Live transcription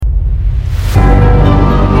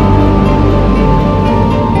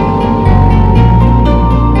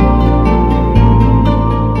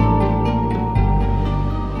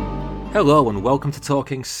Hello and welcome to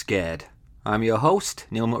Talking Scared. I'm your host,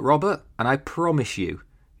 Neil McRobert, and I promise you,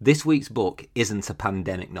 this week's book isn't a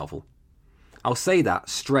pandemic novel. I'll say that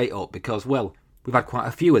straight up because, well, we've had quite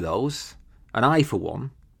a few of those, and I, for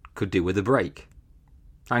one, could do with a break.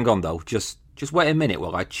 Hang on though, just wait a minute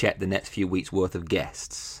while I check the next few weeks' worth of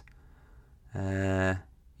guests. Yeah,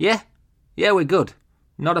 we're good.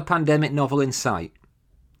 Not a pandemic novel in sight.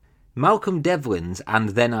 Malcolm Devlin's And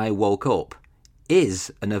Then I Woke Up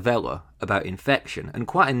is a novella about infection, and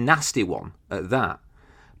quite a nasty one at that.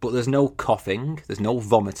 But there's no coughing, there's no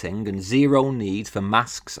vomiting, and zero need for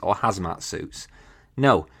masks or hazmat suits.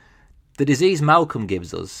 No, the disease Malcolm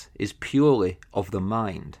gives us is purely of the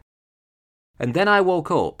mind. And Then I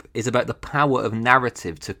Woke Up is about the power of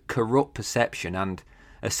narrative to corrupt perception and,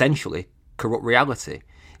 essentially, corrupt reality.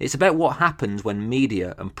 It's about what happens when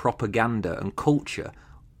media and propaganda and culture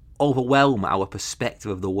overwhelm our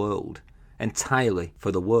perspective of the world. Entirely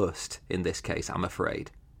for the worst, in this case, I'm afraid.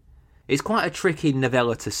 It's quite a tricky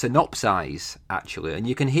novella to synopsise, actually, and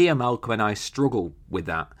you can hear Malcolm and I struggle with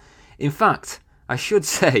that. In fact, I should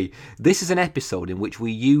say, this is an episode in which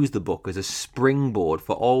we use the book as a springboard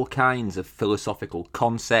for all kinds of philosophical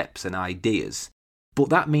concepts and ideas, but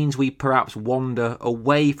that means we perhaps wander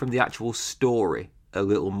away from the actual story a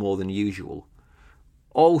little more than usual.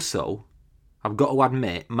 Also, I've got to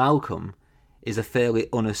admit, Malcolm is a fairly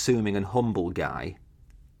unassuming and humble guy.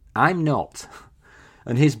 I'm not.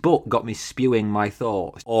 And his book got me spewing my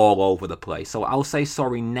thoughts all over the place, so I'll say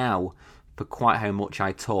sorry now for quite how much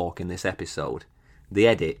I talk in this episode. The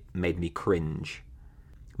edit made me cringe.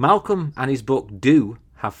 Malcolm and his book do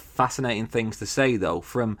have fascinating things to say though,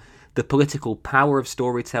 from the political power of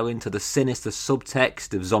storytelling to the sinister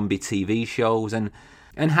subtext of zombie TV shows, and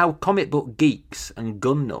how comic book geeks and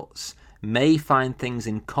gun nuts may find things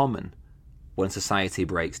in common when society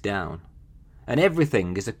breaks down. And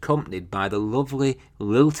everything is accompanied by the lovely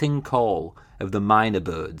lilting call of the myna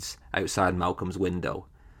birds outside Malcolm's window,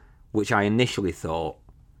 which I initially thought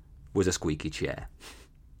was a squeaky chair.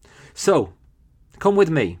 So, come with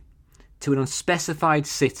me to an unspecified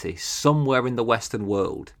city somewhere in the Western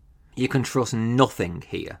world. You can trust nothing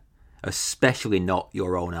here, especially not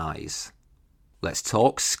your own eyes. Let's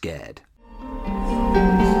talk scared.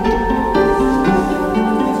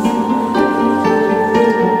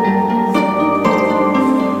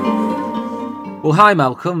 Well, hi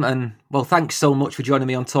Malcolm, and well, thanks so much for joining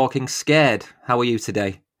me on Talking Scared. How are you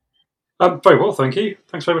today? Very well, thank you.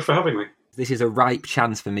 Thanks very much for having me. This is a ripe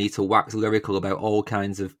chance for me to wax lyrical about all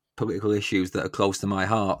kinds of political issues that are close to my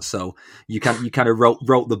heart. So you kind of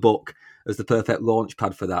wrote the book as the perfect launch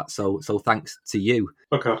pad for that. So thanks to you.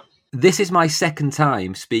 Okay. This is my second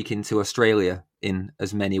time speaking to Australia in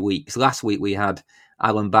as many weeks. Last week we had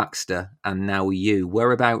Alan Baxter, and now you.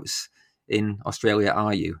 Whereabouts in Australia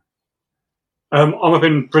are you? I'm up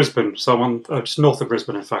in Brisbane, so I'm on just north of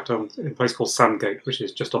Brisbane. In fact, I'm in a place called Sandgate, which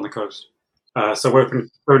is just on the coast. So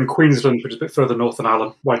we're in Queensland, which is a bit further north than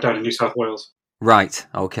Alan, right down in New South Wales. Right.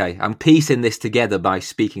 Okay. I'm piecing this together by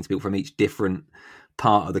speaking to people from each different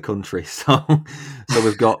part of the country. So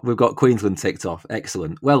we've got Queensland ticked off.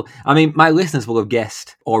 Excellent. Well, I mean, my listeners will have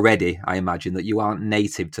guessed already, I imagine, that you aren't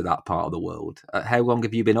native to that part of the world. How long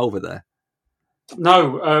have you been over there?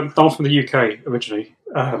 No, I'm from the UK originally.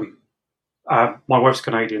 My wife's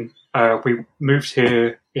Canadian. We moved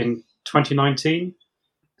here in 2019,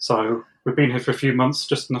 so we've been here for a few months,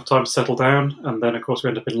 just enough time to settle down, and then, of course, we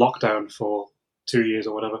ended up in lockdown for 2 years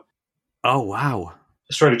or whatever. Oh, wow.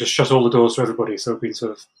 Australia just shut all the doors to everybody, so we've been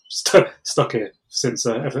sort of stuck here since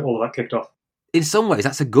all of that kicked off. In some ways,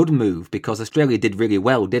 that's a good move, because Australia did really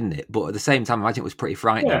well, didn't it? But at the same time, I imagine it was pretty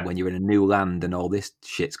frightening when you're in a new land and all this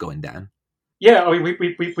shit's going down. Yeah, I mean,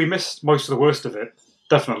 we missed most of the worst of it,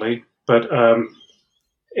 definitely. But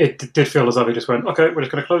it did feel as though they just went, okay, we're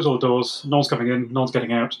just going to close all the doors. No one's coming in. No one's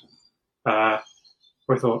getting out.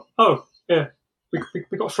 We thought, oh, yeah,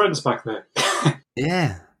 we got friends back there.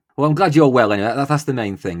 Yeah. Well, I'm glad you're well anyway. That's the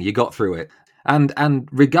main thing. You got through it. And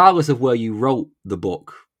regardless of where you wrote the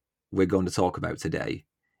book we're going to talk about today,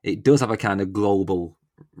 it does have a kind of global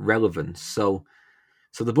relevance. So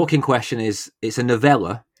the book in question it's a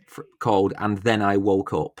novella called And Then I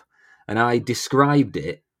Woke Up. And I described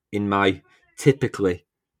it in my typically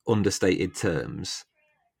understated terms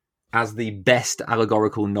as the best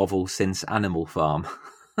allegorical novel since Animal Farm.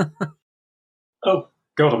 Oh,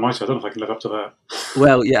 God almighty, I don't know if I can live up to that.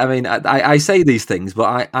 Well, yeah, I mean, I say these things,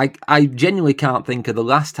 but I genuinely can't think of the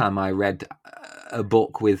last time I read a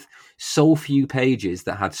book with so few pages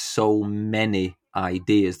that had so many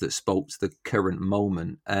ideas that spoke to the current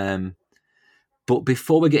moment. But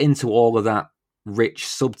before we get into all of that rich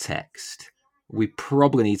subtext, we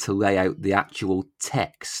probably need to lay out the actual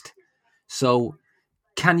text. So,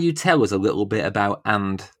 can you tell us a little bit about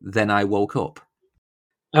And Then I Woke Up?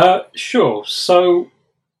 Sure. So,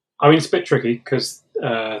 I mean, it's a bit tricky because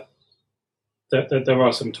there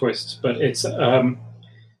are some twists, but it's about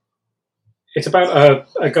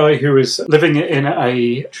a guy who is living in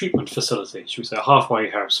a treatment facility, should we say, a halfway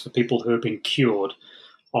house for people who have been cured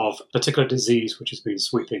of a particular disease which has been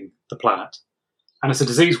sweeping the planet. And it's a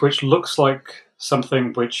disease which looks like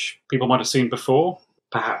something which people might have seen before,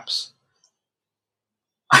 perhaps.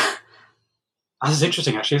 That's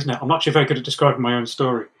interesting, actually, isn't it? I'm actually very good at describing my own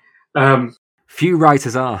story. Few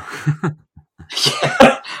writers are.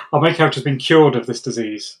 Yeah, our main character's been cured of this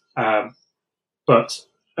disease, but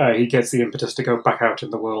he gets the impetus to go back out in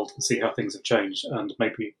the world and see how things have changed and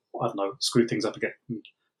maybe, I don't know, screw things up again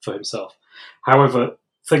for himself. However,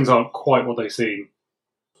 things aren't quite what they seem.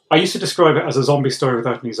 I used to describe it as a zombie story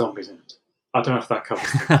without any zombies in it. I don't know if that covers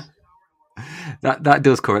things. That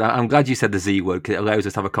does cover it. I'm glad you said the Z word because it allows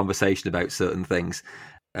us to have a conversation about certain things.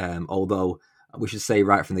 Although we should say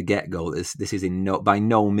right from the get-go, this is by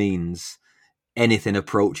no means anything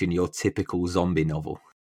approaching your typical zombie novel.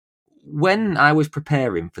 When I was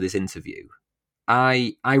preparing for this interview,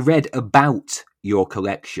 I read about your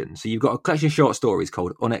collection. So you've got a collection of short stories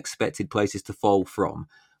called Unexpected Places to Fall From,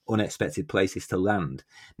 Unexpected Places to Land.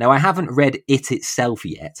 Now, I haven't read it itself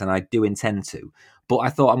yet, and I do intend to, but I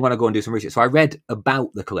thought I'm going to go and do some research. So I read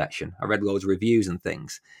about the collection. I read loads of reviews and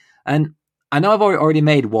things. And I know I've already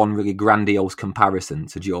made one really grandiose comparison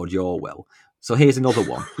to George Orwell. So here's another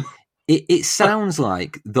one. It sounds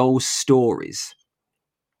like those stories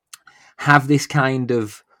have this kind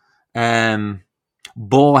of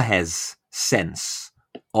Borges sense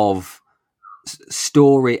of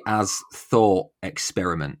story as thought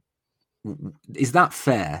experiment. Is that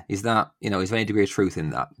fair? Is that, is there any degree of truth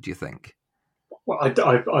in that, do you think? Well, I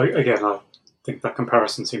think that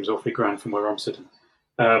comparison seems awfully grand from where I'm sitting.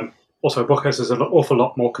 Also, Borges is an awful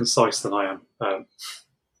lot more concise than I am.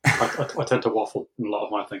 I tend to waffle in a lot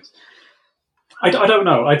of my things. I don't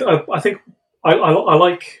know. I think I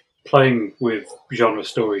like playing with genre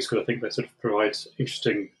stories because I think they sort of provide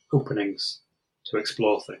interesting openings to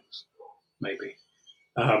explore things, maybe.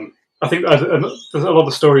 I think a lot of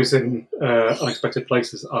the stories in Unexpected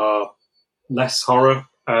Places are less horror.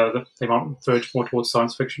 They might verge more towards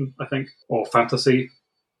science fiction, I think, or fantasy.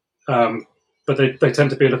 But they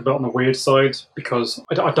tend to be a little bit on the weird side because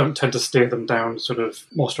I don't tend to steer them down sort of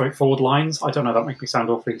more straightforward lines. I don't know, that makes me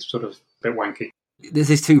sound awfully sort of a bit wanky.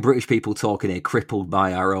 This is two British people talking here, crippled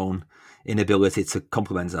by our own inability to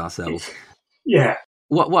compliment ourselves. Yeah.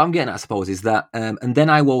 What I'm getting at, I suppose, is that And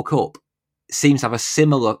Then I Woke Up seems to have a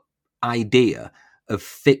similar idea of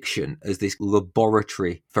fiction as this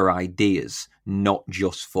laboratory for ideas, not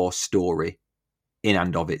just for story in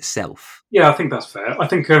and of itself. Yeah, I think that's fair. I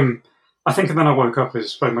think And Then I Woke Up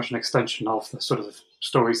is very much an extension of the sort of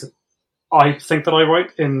stories that I think that I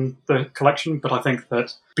write in the collection, but I think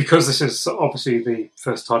that because this is obviously the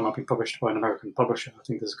first time I've been published by an American publisher, I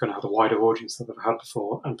think this is going to have a wider audience than I've had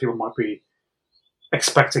before, and people might be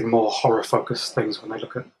expecting more horror-focused things when they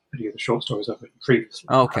look at any of the short stories I've written previously.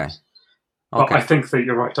 Okay. But I think that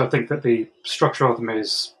you're right. I think that the structure of them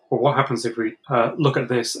is, well, what happens if we look at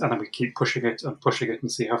this and then we keep pushing it and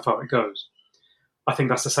see how far it goes? I think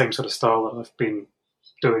that's the same sort of style that I've been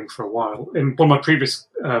doing for a while. In one of my previous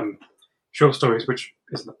short stories, which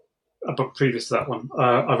isn't a book previous to that one,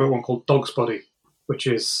 I wrote one called Dog's Body, which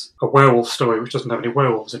is a werewolf story which doesn't have any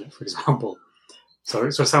werewolves in it, for example. So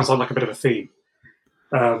it sounds like a bit of a theme.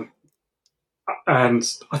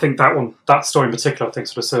 And I think that story in particular, I think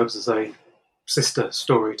sort of serves as a sister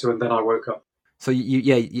story to And Then I Woke Up. So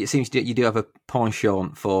it seems you do have a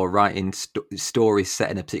penchant for writing stories set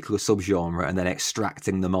in a particular subgenre and then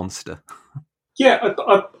extracting the monster. Yeah,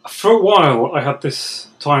 for a while I had this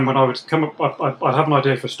time when I would come up, I'd have an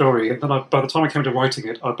idea for a story, and then by the time I came to writing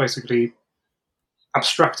it, I basically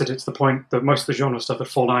abstracted it to the point that most of the genre stuff had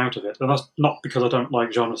fallen out of it. And that's not because I don't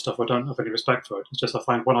like genre stuff or don't have any respect for it. It's just I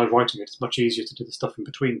find when I'm writing it, it's much easier to do the stuff in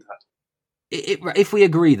between that. If we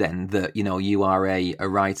agree then that, you are a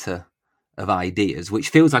writer of ideas, which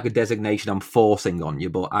feels like a designation I'm forcing on you,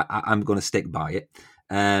 but I'm going to stick by it.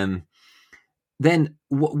 Then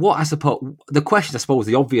what I suppose, the question, I suppose,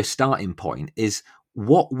 the obvious starting point is,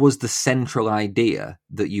 what was the central idea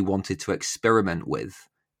that you wanted to experiment with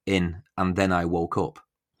in And Then I Woke Up?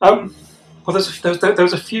 Well,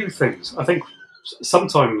 there's a few things. I think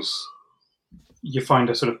sometimes you find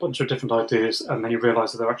a sort of bunch of different ideas and then you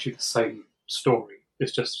realise that they're actually the same story.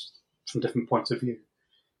 It's just from different points of view.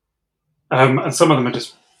 And some of them are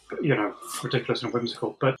just, ridiculous and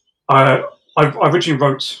whimsical. But I originally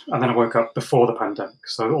wrote and then I woke up before the pandemic.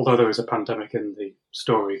 So although there is a pandemic in the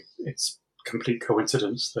story, it's complete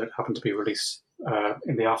coincidence that it happened to be released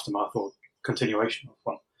in the aftermath or continuation of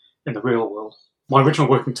one in the real world. My original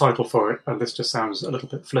working title for it, and this just sounds a little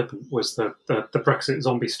bit flippant, was the Brexit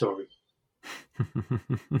zombie story.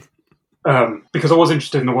 Because I was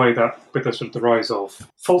interested in the way that, with the, sort of the rise of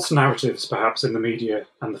false narratives, perhaps, in the media,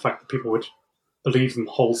 and the fact that people would believe them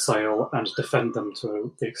wholesale and defend them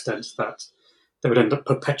to the extent that they would end up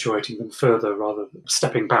perpetuating them further rather than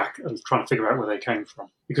stepping back and trying to figure out where they came from.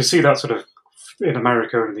 You can see that sort of in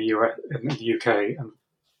America and the US, in the UK,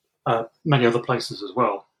 and many other places as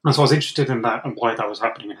well. And so I was interested in that and why that was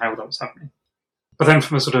happening and how that was happening. But then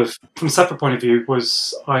from a separate point of view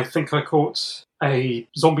was, I think I caught a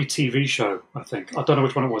zombie TV show, I think. I don't know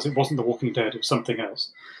which one it was. It wasn't The Walking Dead, it was something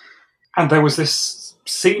else. And there was this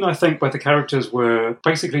scene, I think, where the characters were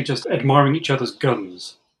basically just admiring each other's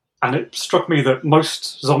guns. And it struck me that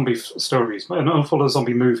most zombie stories, an awful lot of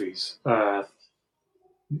zombie movies,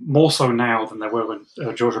 more so now than there were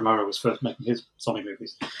when George Romero was first making his zombie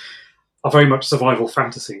movies, are very much survival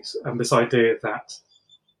fantasies. And this idea that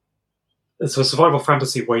it's a survival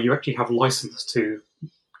fantasy where you actually have license to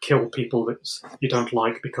kill people that you don't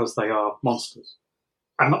like because they are monsters.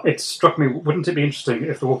 And it struck me, wouldn't it be interesting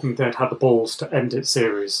if The Walking Dead had the balls to end its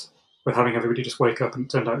series with having everybody just wake up and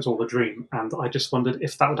it turned out it was all a dream? And I just wondered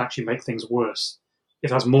if that would actually make things worse,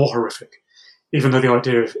 if that's more horrific, even though the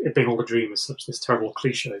idea of it being all a dream is such this terrible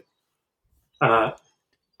cliche. I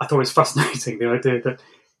thought it was fascinating, the idea that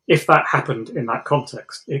if that happened in that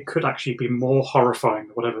context, it could actually be more horrifying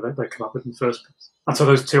than whatever they come up with in the first place. And so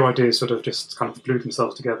those two ideas sort of just kind of glued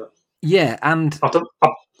themselves together. Yeah, and I've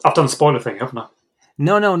done the spoiler thing, haven't I?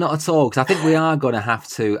 No, not at all, because I think we are going to have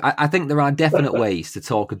to... I think there are definite ways to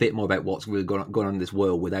talk a bit more about what's really going on in this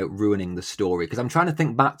world without ruining the story, because I'm trying to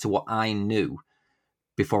think back to what I knew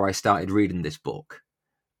before I started reading this book,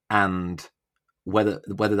 and whether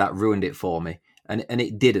that ruined it for me, and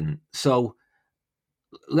it didn't. So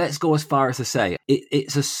let's go as far as to say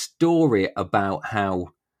it's a story about how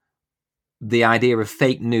the idea of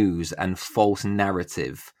fake news and false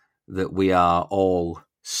narrative that we are all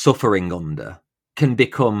suffering under can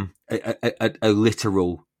become a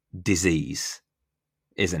literal disease,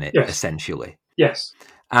 isn't it? Yes. Essentially. Yes.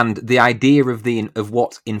 And the idea of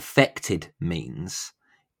what infected means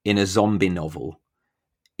in a zombie novel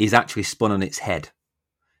is actually spun on its head.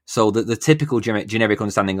 So the typical generic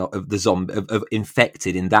understanding of the zombie of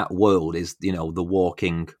infected in that world is, the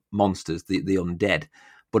walking monsters, the undead.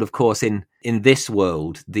 But of course, in this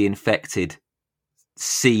world, the infected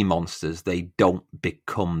see monsters; they don't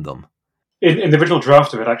become them. In the original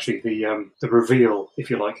draft of it, actually, the reveal, if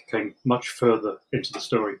you like, came much further into the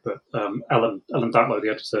story. But Ellen Datlow, the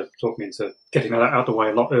editor, talked me into getting that out of the way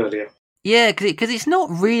a lot earlier. Yeah, because it's not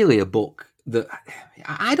really a book that...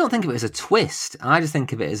 I don't think of it as a twist. I just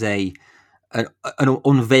think of it as an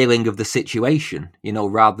unveiling of the situation,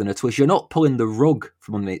 rather than a twist. You're not pulling the rug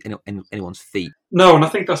from under anyone's feet. No, and I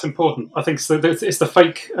think that's important. I think it's the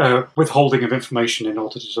fake withholding of information in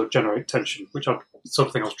order to sort of generate tension, which I sort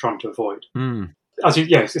of thing I was trying to avoid.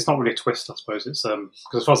 It's not really a twist, I suppose. It's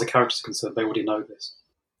because as far as the characters are concerned, they already know this.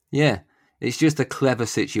 Yeah, it's just a clever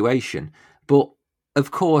situation. But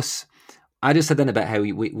of course, I just said then about how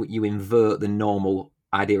you invert the normal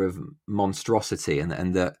idea of monstrosity and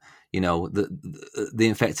that the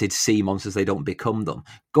infected see monsters, they don't become them.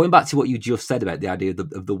 Going back to what you just said about the idea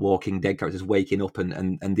of the Walking Dead characters waking up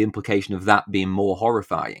and the implication of that being more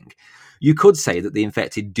horrifying, you could say that the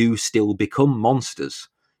infected do still become monsters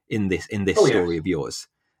in this story of yours,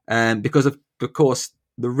 because of course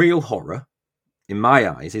the real horror, in my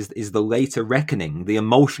eyes, is the later reckoning, the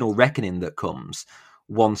emotional reckoning that comes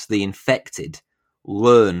once the infected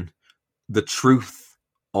learn the truth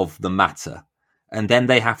of the matter, and then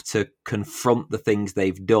they have to confront the things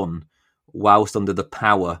they've done whilst under the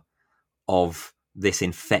power of this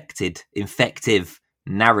infective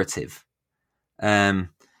narrative.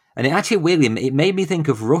 And it actually it made me think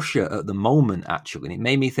of Russia at the moment, actually. And it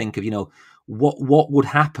made me think of, what would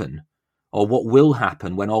happen or what will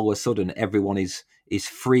happen when all of a sudden everyone is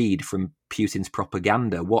freed from Putin's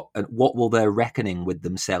propaganda. What will their reckoning with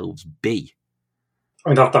themselves be? I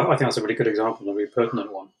mean, I think that's a really good example, a really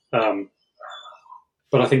pertinent one.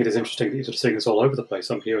 But I think it is interesting that you're sort of seeing this all over the place.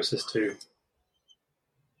 Somebody else is to...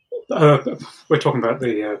 we're talking about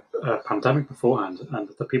the pandemic beforehand, and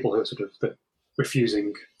the people who are sort of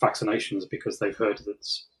refusing vaccinations because they've heard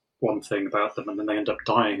that's one thing about them, and then they end up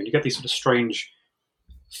dying. And you get these sort of strange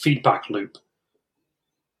feedback loop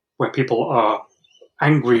where people are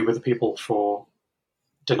angry with the people for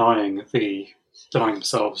denying the denying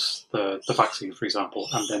themselves the vaccine, for example,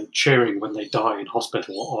 and then cheering when they die in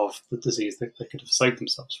hospital of the disease that they could have saved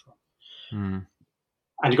themselves from. Mm.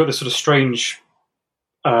 And you've got this sort of strange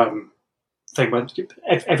thing where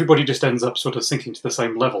everybody just ends up sort of sinking to the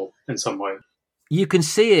same level in some way. You can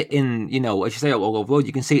see it in, as you say, all over the world.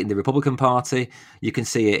 You can see it in the Republican Party. You can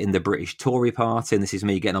see it in the British Tory Party. And this is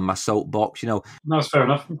me getting on my soapbox. No, that's fair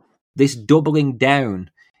enough. This doubling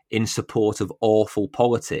down in support of awful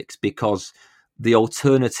politics because the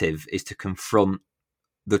alternative is to confront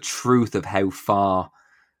the truth of how far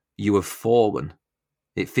you have fallen.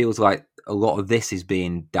 It feels like a lot of this is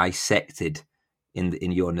being dissected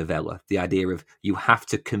in your novella. The idea of you have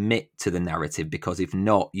to commit to the narrative because if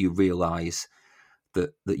not, you realise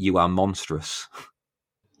that you are monstrous.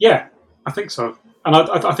 Yeah, I think so. And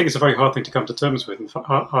I think it's a very hard thing to come to terms with and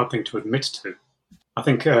hard thing to admit to. I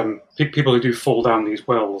think people who do fall down these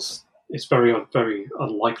wells, it's very, very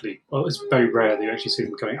unlikely. Well, it's very rare that you actually see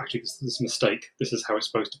them going, actually, this is a mistake. This is how it's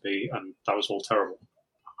supposed to be, and that was all terrible.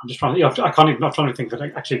 I'm just trying to, I'm trying to think of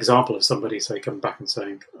an actual example of somebody, say, coming back and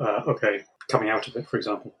saying, okay, coming out of it, for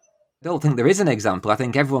example. I don't think there is an example. I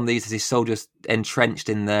think everyone these days is so just entrenched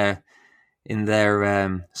in their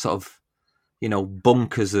sort of,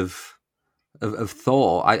 bunkers of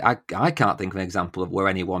thought. I can't think of an example of where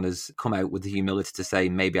anyone has come out with the humility to say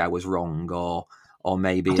maybe I was wrong or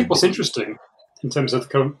maybe. I think what's interesting in terms of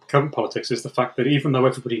the current politics is the fact that even though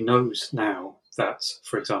everybody knows now that,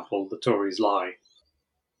 for example, the Tories lie,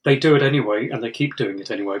 they do it anyway, and they keep doing it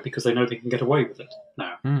anyway because they know they can get away with it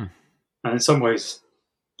now. Mm. And in some ways,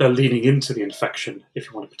 they're leaning into the infection, if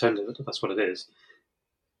you want to pretend that that's what it is,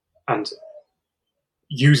 and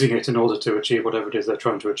using it in order to achieve whatever it is they're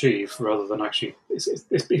trying to achieve, rather than actually,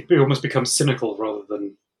 it almost becomes cynical rather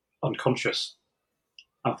than unconscious.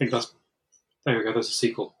 I think there we go, there's a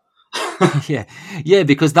sequel. Yeah,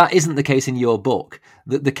 because that isn't the case in your book.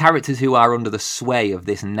 The characters who are under the sway of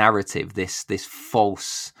this narrative, this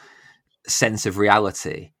false sense of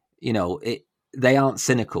reality, they aren't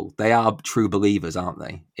cynical. They are true believers, aren't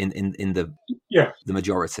they? In the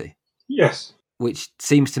majority. Yes. Which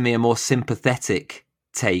seems to me a more sympathetic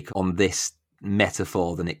take on this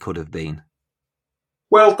metaphor than it could have been.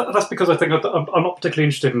 Well, that's because I think I'm not particularly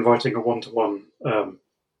interested in writing a one-to-one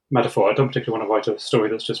metaphor. I don't particularly want to write a story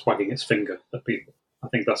that's just wagging its finger at people. I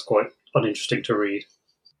think that's quite uninteresting to read.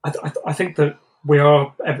 I think that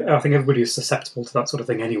I think everybody is susceptible to that sort of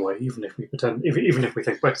thing anyway, even if we pretend, even if we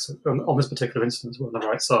think Brexit, on this particular instance, we're on the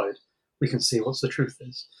right side, we can see what the truth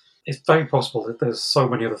is. It's very possible that there's so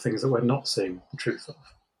many other things that we're not seeing the truth of.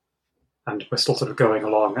 And we're still sort of going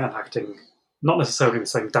along and acting not necessarily in the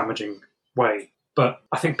same damaging way. But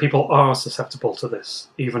I think people are susceptible to this,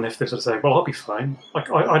 even if they're sort of saying, well, I'll be fine.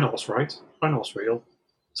 Like, I know what's right. I know what's real.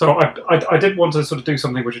 So I didn't want to sort of do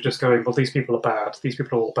something which is just going, well, these people are bad. These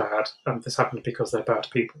people are all bad. And this happened because they're bad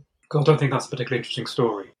people. Because I don't think that's a particularly interesting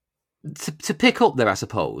story. To pick up there, I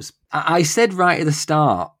suppose, I said right at the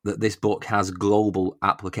start that this book has global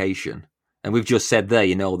application. And we've just said there,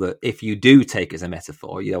 that if you do take it as a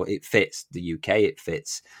metaphor, it fits the UK, it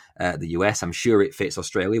fits the US. I'm sure it fits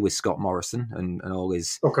Australia with Scott Morrison and all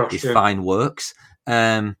his fine works.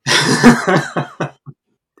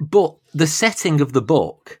 But the setting of the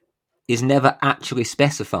book is never actually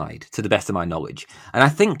specified, to the best of my knowledge. And I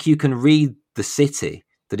think you can read the city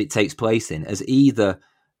that it takes place in as either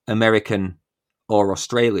American or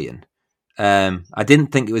Australian. I didn't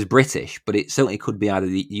think it was British, but it certainly could be either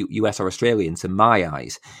the US or Australian to my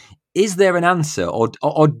eyes. Is there an answer, or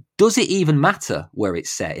does it even matter where it's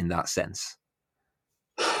set in that sense?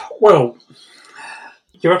 Well,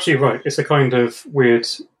 you're absolutely right. It's a kind of weird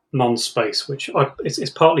non-space, which it's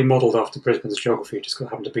partly modelled after Brisbane's geography, just because I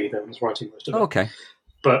happened to be there when I was writing most of it. Okay.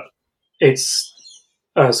 But it's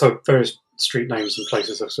so various street names and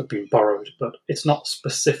places have sort of been borrowed, but it's not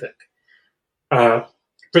specific.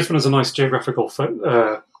 Brisbane has a nice geographical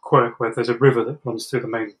quirk where there's a river that runs through the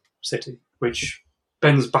main city, which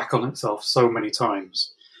bends back on itself so many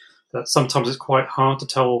times that sometimes it's quite hard to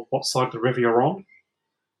tell what side of the river you're on.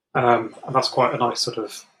 And that's quite a nice sort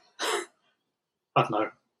of, I don't know,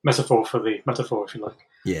 metaphor for the metaphor, if you like.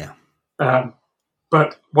 Yeah.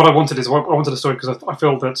 But what I wanted a story because I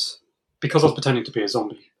feel that because I was pretending to be a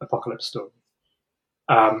zombie apocalypse story,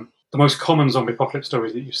 the most common zombie apocalypse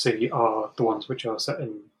stories that you see are the ones which are set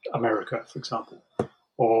in America, for example,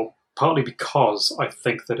 or partly because I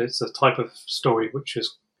think that it's a type of story which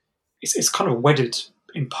is it's kind of wedded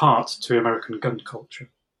in part to American gun culture.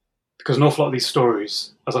 Because an awful lot of these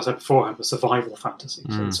stories, as I said beforehand, are survival fantasies.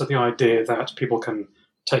 Mm. So the idea that people can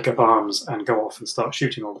take up arms and go off and start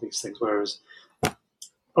shooting all of these things, whereas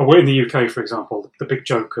well, in the UK, for example, the big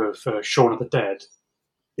joke of Shaun of the Dead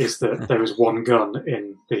is that there is one gun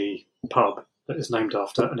in the pub that is named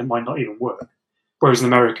after, and it might not even work. Whereas in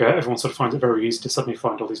America, everyone sort of finds it very easy to suddenly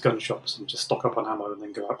find all these gun shops and just stock up on ammo and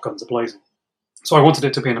then go out guns a-blazing. So I wanted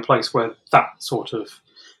it to be in a place where that sort of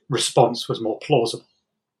response was more plausible.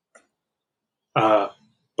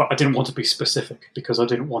 But I didn't want to be specific because I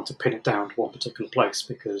didn't want to pin it down to one particular place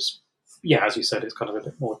because, yeah, as you said, it's kind of a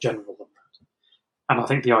bit more general than that. And I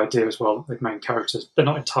think the idea as well, the main characters, they're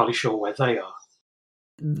not entirely sure where they are.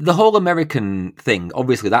 The whole American thing,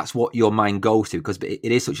 obviously, that's what your mind goes to because it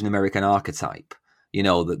is such an American archetype, you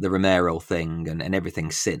know, the Romero thing and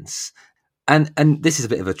everything since. And this is a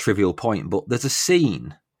bit of a trivial point, but there's a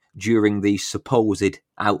scene during the supposed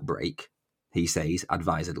outbreak, he says,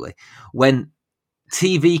 advisedly, when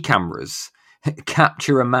TV cameras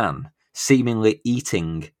capture a man seemingly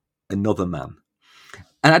eating another man.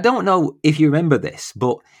 And I don't know if you remember this,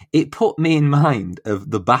 but it put me in mind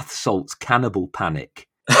of the bath salts cannibal panic.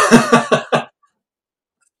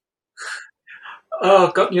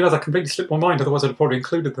 Oh, God, that completely slipped my mind. Otherwise, I'd have probably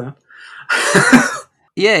included that.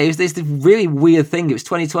 Yeah, it was this really weird thing. It was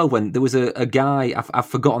 2012 when there was a guy, I've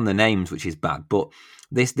forgotten the names, which is bad, but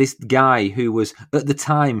this guy who was at the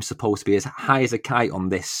time supposed to be as high as a kite on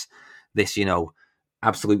this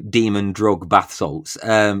absolute demon drug bath salts.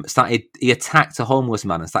 He attacked a homeless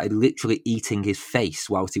man and started literally eating his face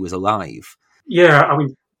whilst he was alive. Yeah, I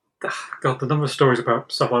mean, God, the number of stories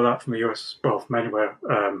about stuff like that from the US, well, from anywhere.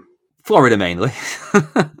 Florida mainly.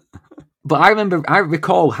 But I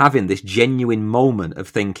recall having this genuine moment of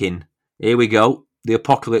thinking, here we go, the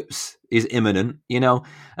apocalypse is imminent,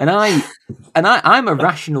 and I'm a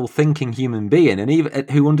rational thinking human being and even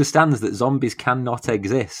who understands that zombies cannot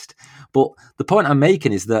exist. But the point I'm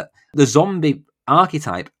making is that the zombie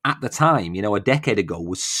archetype at the time, a decade ago,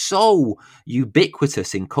 was so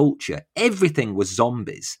ubiquitous in culture. Everything was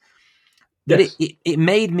zombies. That yes. it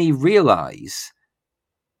made me realise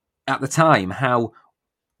at the time how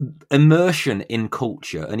immersion in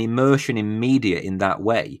culture and immersion in media in that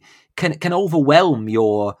way can overwhelm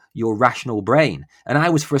your rational brain. And I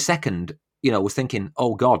was for a second, was thinking,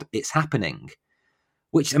 oh God, it's happening.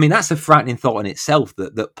 Which, I mean, that's a frightening thought in itself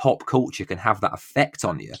that pop culture can have that effect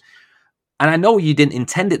on you. And I know you didn't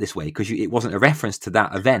intend it this way because it wasn't a reference to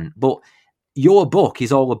that event, but your book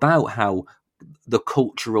is all about how the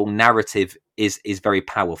cultural narrative is very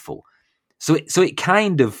powerful. So it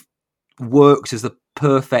kind of works as the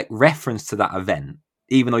perfect reference to that event,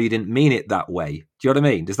 even though you didn't mean it that way. Do you know what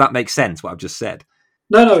I mean? Does that make sense, what I've just said?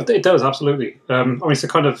 No, it does, absolutely. I mean, it's a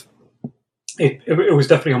kind of... It was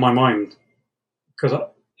definitely on my mind, because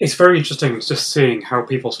it's very interesting just seeing how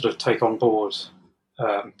people sort of take on board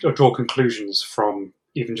or draw conclusions from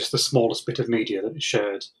even just the smallest bit of media that is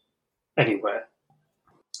shared anywhere.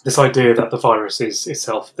 This idea that the virus is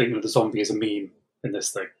itself, the zombie is a meme in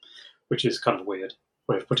this thing, which is kind of a weird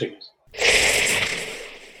way of putting it.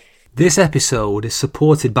 This episode is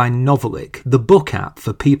supported by Novelic, the book app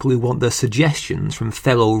for people who want their suggestions from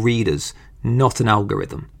fellow readers, not an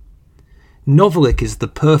algorithm. Novelic is the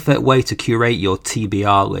perfect way to curate your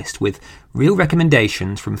TBR list with real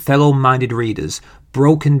recommendations from fellow-minded readers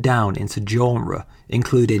broken down into genre,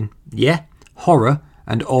 including, horror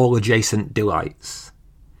and all adjacent delights.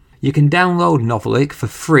 You can download Novelic for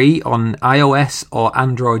free on iOS or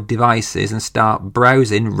Android devices and start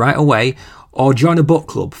browsing right away, or join a book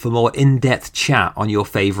club for more in-depth chat on your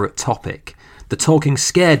favourite topic. The Talking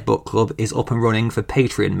Scared book club is up and running for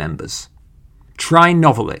Patreon members. Try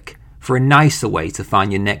Novelic for a nicer way to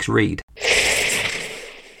find your next read.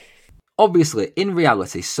 Obviously, in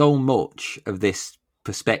reality, so much of this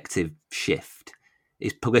perspective shift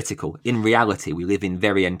is political. In reality, we live in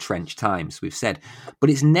very entrenched times, we've said. But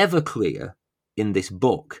it's never clear in this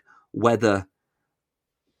book whether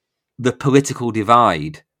the political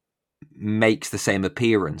divide makes the same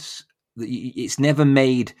appearance. It's never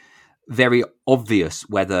made very obvious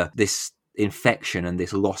whether this infection and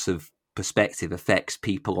this loss of perspective affects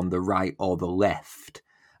people on the right or the left.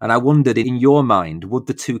 And I wondered, in your mind, would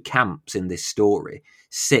the two camps in this story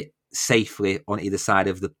sit safely on either side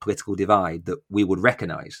of the political divide that we would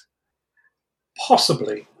recognise?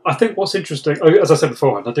 Possibly. I think what's interesting, as I said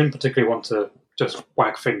before, I didn't particularly want to just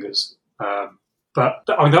wag fingers, but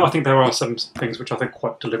I think there are some things which I think are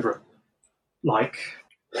quite deliberate. Like,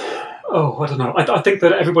 I don't know. I think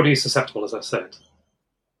that everybody is susceptible, as I said.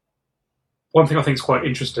 One thing I think is quite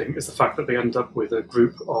interesting is the fact that they end up with a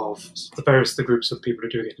group of the groups of people who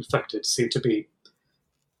do get infected seem to be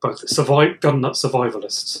both gun nut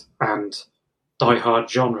survivalists and die-hard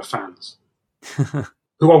genre fans,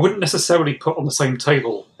 who I wouldn't necessarily put on the same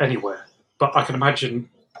table anywhere. But I can imagine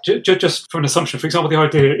just for an assumption, for example, the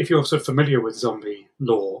idea, if you're sort of familiar with zombie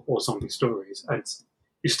lore or zombie stories, and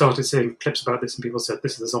you started seeing clips about this and people said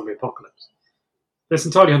this is the zombie apocalypse, it's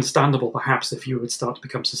entirely understandable, perhaps, if you would start to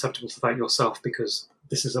become susceptible to that yourself because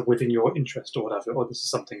this is within your interest or whatever, or this is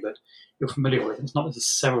something that you're familiar with. It's not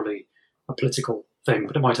necessarily a political thing,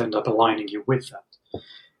 but it might end up aligning you with that.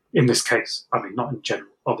 In this case, I mean, not in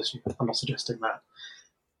general, obviously, I'm not suggesting that.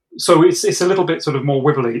 So it's a little bit sort of more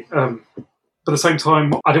wibbly. But at the same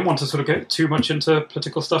time, I didn't want to sort of get too much into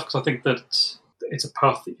political stuff because I think that it's a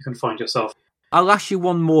path that you can find yourself. I'll ask you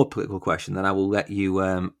one more political question, then I will let you.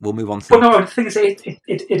 We'll move on to. Well, no, the thing is, it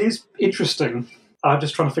is interesting. I'm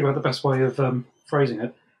just trying to figure out the best way of phrasing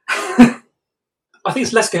it. I think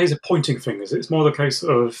it's less case of pointing fingers. It's more the case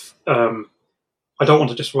of I didn't want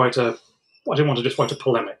to just write a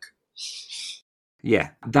polemic.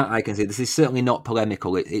 Yeah, that I can see. This is certainly not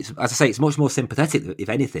polemical. It's, as I say, it's much more sympathetic. If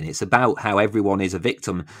anything, it's about how everyone is a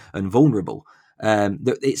victim and vulnerable.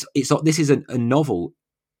 This is a novel,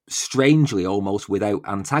 strangely almost without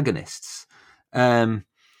antagonists,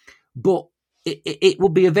 but it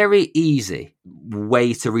would be a very easy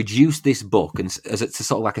way to reduce this book and as it's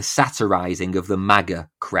sort of like a satirizing of the MAGA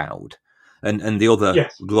crowd and the other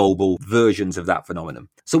global versions of that phenomenon.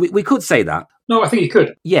 So we could say that. No, I think you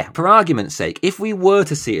could. Yeah, for argument's sake, if we were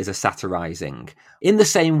to see it as a satirizing, in the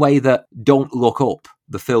same way that Don't Look Up,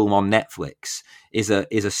 the film on Netflix, is a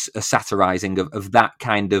satirizing of that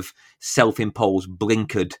kind of self-imposed,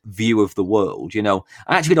 blinkered view of the world, you know.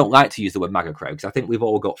 I actually don't like to use the word MAGA crowd because I think we've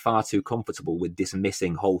all got far too comfortable with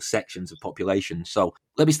dismissing whole sections of population. So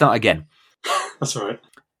let me start again. That's all right.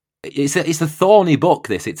 It's a thorny book,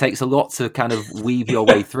 this. It takes a lot to kind of weave your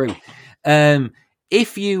way through.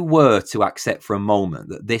 If you were to accept for a moment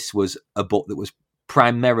that this was a book that was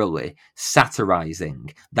primarily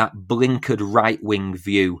satirizing that blinkered right-wing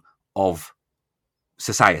view of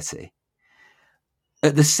society,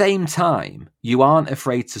 at the same time, you aren't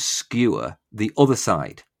afraid to skewer the other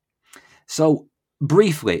side. So,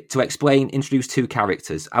 briefly, to introduce two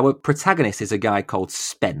characters. Our protagonist is a guy called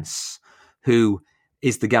Spence, who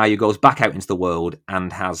is the guy who goes back out into the world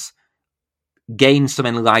and has gained some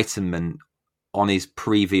enlightenment on his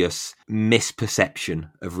previous misperception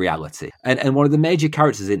of reality. And one of the major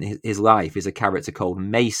characters in his life is a character called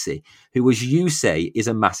Macy, who, as you say, is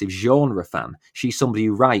a massive genre fan. She's somebody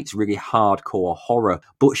who writes really hardcore horror,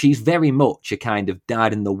 but she's very much a kind of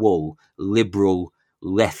dyed-in-the-wool, liberal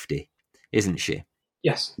lefty, isn't she?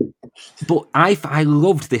 Yes. But I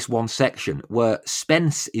loved this one section where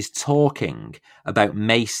Spence is talking about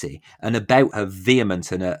Macy and about her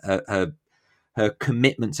vehement and her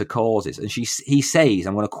commitment to causes. And he says,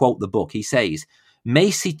 I'm going to quote the book, he says,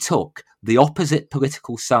 Macy took the opposite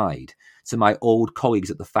political side to my old colleagues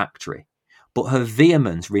at the factory, but her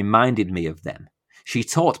vehemence reminded me of them. She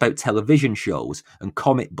talked about television shows and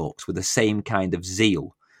comic books with the same kind of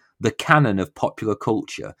zeal, the canon of popular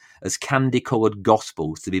culture as candy-coloured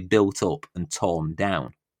gospels to be built up and torn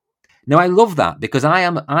down. Now, I love that because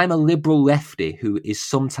I'm a liberal lefty who is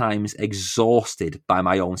sometimes exhausted by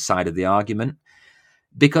my own side of the argument,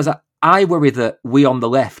 because I worry that we on the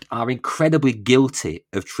left are incredibly guilty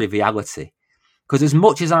of triviality. Because as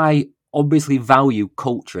much as I obviously value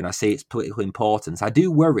culture and I say its political importance, I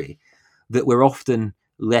do worry that we're often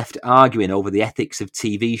left arguing over the ethics of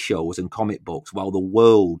TV shows and comic books while the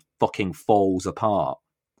world fucking falls apart.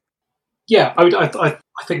 Yeah, I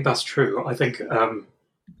think that's true. I think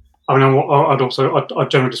I'd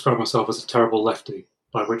generally describe myself as a terrible lefty,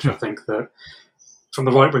 by which I think that from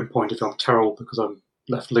the right-wing point of view, I'm terrible because I'm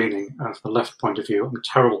left-leaning, and from the left point of view, I'm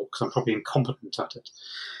terrible because I'm probably incompetent at it.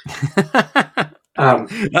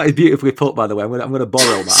 That is beautifully put, by the way. I'm going to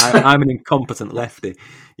borrow that. I'm an incompetent lefty.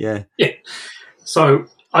 Yeah. Yeah. So,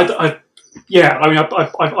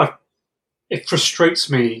 it frustrates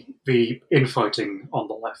me, the infighting on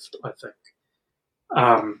the left, I think.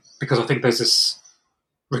 Because I think there's this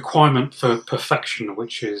requirement for perfection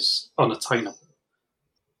which is unattainable.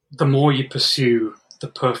 The more you pursue the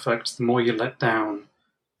perfect, the more you let down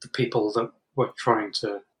the people that we're trying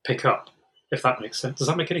to pick up, if that makes sense. Does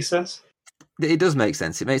that make any sense? It does make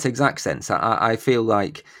sense. It makes exact sense. I feel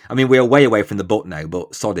like, I mean, we're way away from the book now,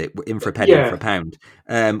 but sod it, we're in for a penny, in for a pound.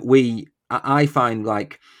 I find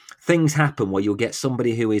like things happen where you'll get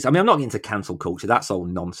somebody who is, I mean, I'm not getting into cancel culture. That's all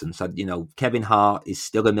nonsense. Kevin Hart is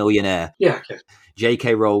still a millionaire. Yeah. Okay.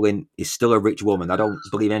 J.K. Rowling is still a rich woman. I don't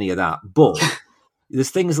believe any of that. But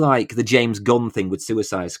there's things like the James Gunn thing with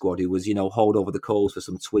Suicide Squad, who was, hauled over the coals for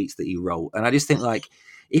some tweets that he wrote. And I just think, like,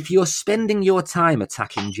 if you're spending your time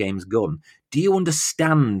attacking James Gunn, do you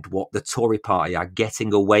understand what the Tory party are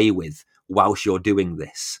getting away with whilst you're doing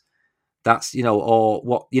this? That's, or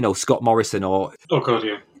what, Scott Morrison, or Oh god,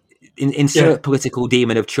 yeah. insert political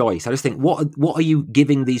demon of choice. I just think, what are you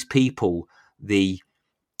giving these people the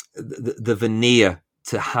veneer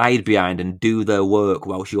to hide behind and do their work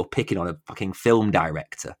whilst you're picking on a fucking film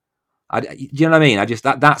director? Do you know what I mean?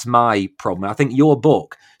 That's my problem. I think your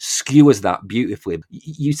book skewers that beautifully.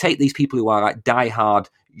 You take these people who are like diehard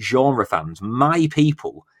genre fans, my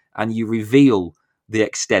people, and you reveal the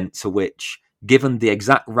extent to which, given the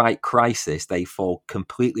exact right crisis, they fall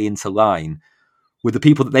completely into line with the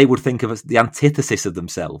people that they would think of as the antithesis of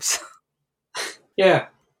themselves. Yeah,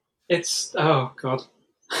 it's oh god.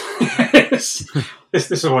 this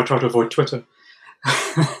is why I try to avoid Twitter.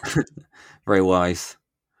 Very wise.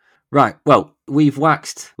 Right, well, we've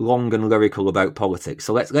waxed long and lyrical about politics,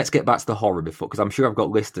 so let's get back to the horror before, because I'm sure I've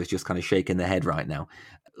got listeners just kind of shaking their head right now.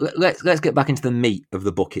 Let's get back into the meat of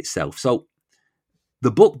the book itself. So, the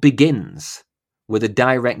book begins with a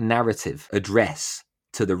direct narrative address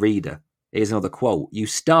to the reader. Here's another quote. You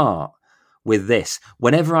start with this: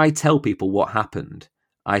 "Whenever I tell people what happened,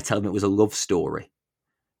 I tell them it was a love story."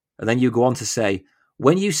 And then you go on to say,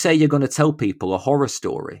 "When you say you're going to tell people a horror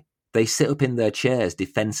story, they sit up in their chairs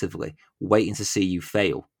defensively, waiting to see you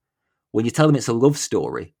fail. When you tell them it's a love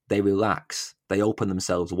story, they relax. They open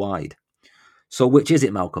themselves wide." So which is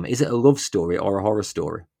it, Malcolm? Is it a love story or a horror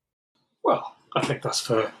story? Well, I think that's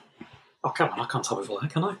for... Oh, come on, I can't tell people that,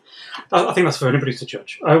 can I? I think that's for anybody to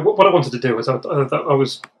judge. What I wanted to do was I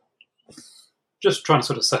was just trying to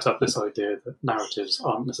sort of set up this idea that narratives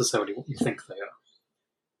aren't necessarily what you think they are.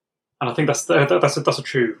 And I think that's a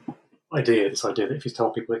true idea, this idea that if you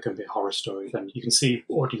tell people it can be a horror story, then you can see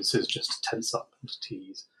audiences just tense up and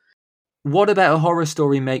tease. What about a horror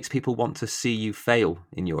story makes people want to see you fail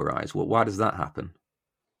in your eyes? Why does that happen?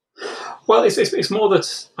 Well, it's more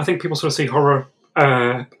that I think people sort of see horror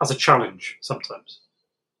as a challenge sometimes.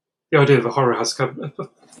 The idea of a horror has come,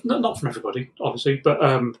 not from everybody, obviously, but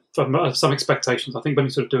from some expectations. I think when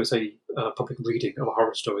you sort of do a public reading of a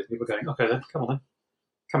horror story, people are going, okay then, come on then,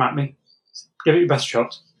 come at me, give it your best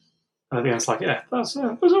shot. And at the end, it's like, yeah, it was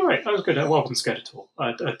all right. That was good. I wasn't scared at all.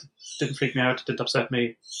 It didn't freak me out. It didn't upset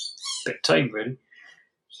me. A bit tame, really.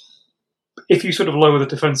 If you sort of lower the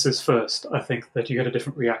defences first, I think that you get a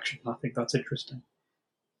different reaction. I think that's interesting.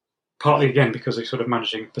 Partly, again, because you're sort of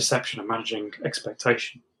managing perception and managing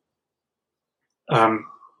expectation.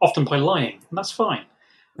 Often by lying, and that's fine.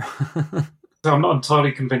 So I'm not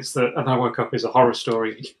entirely convinced that And I Woke Up is a horror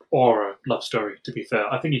story or a love story, to be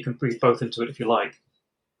fair. I think you can breathe both into it if you like.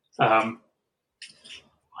 I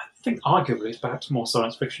think arguably it's perhaps more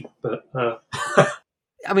science fiction, but...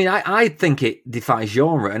 I mean, I think it defies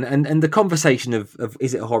genre, and the conversation of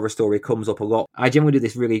is it a horror story comes up a lot. I generally do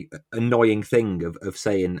this really annoying thing of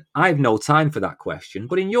saying, I have no time for that question,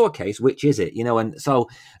 but in your case, which is it? And so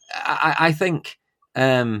I think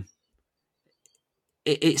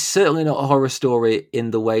it's certainly not a horror story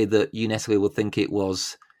in the way that you necessarily would think it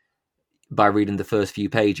was by reading the first few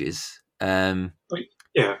pages. Yeah,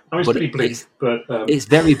 I mean, it's pretty bleak, but it's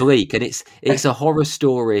very bleak, and it's a horror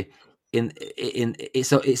story.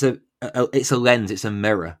 It's a lens, it's a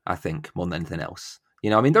mirror, I think, more than anything else.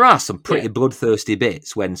 I mean, there are some pretty bloodthirsty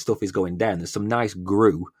bits when stuff is going down. There's some nice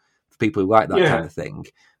grue for people who like that kind of thing,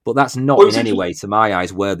 but that's not in any way, to my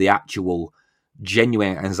eyes, where the actual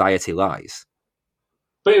genuine anxiety lies.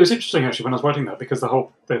 But it was interesting actually when I was writing that, because the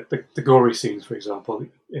whole the gory scenes, for example,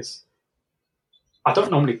 is I've never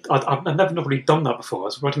normally done that before. I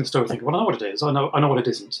was writing the story thinking, well, I know what it is. I know what it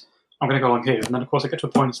isn't. I'm going to go on here. And then, of course, I get to a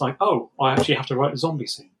point, it's like, oh, I actually have to write a zombie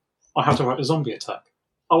scene. I have to write a zombie attack.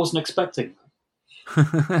 I wasn't expecting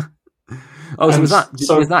that. Was that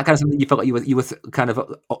kind of something you felt like you were kind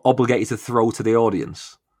of obligated to throw to the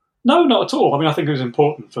audience? No, not at all. I mean, I think it was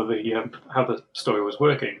important for the how the story was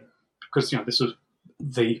working, because, this was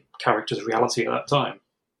the character's reality at that time.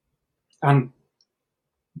 And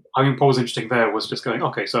I mean, what was interesting there was just going,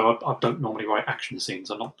 okay, so I don't normally write action scenes.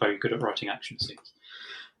 I'm not very good at writing action scenes.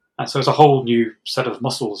 And so it's a whole new set of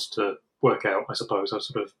muscles to work out, I suppose.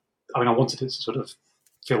 I wanted it to sort of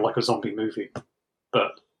feel like a zombie movie,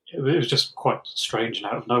 but it was just quite strange and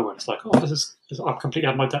out of nowhere. It's like, I've completely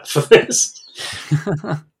had my depth for this.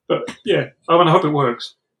 But yeah, I hope it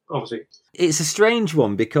works, obviously. It's a strange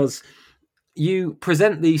one because you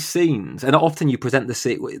present these scenes, and often you present the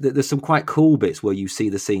scene. There's some quite cool bits where you see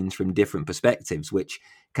the scenes from different perspectives, which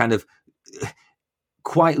kind of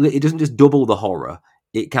it doesn't just double the horror.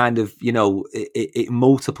 It kind of, it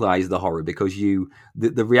multiplies the horror, because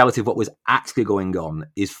the reality of what was actually going on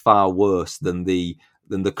is far worse than the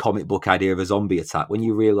comic book idea of a zombie attack. When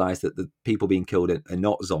you realise that the people being killed are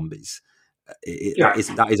not zombies, Yeah.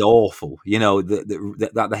 That is awful. You know,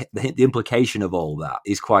 the implication of all that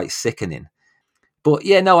is quite sickening. But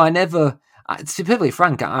yeah, no, I never. To be perfectly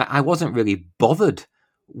frank, I wasn't really bothered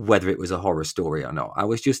whether it was a horror story or not. I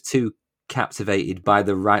was just too captivated by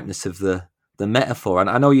the ripeness of the metaphor. And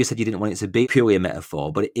I know you said you didn't want it to be purely a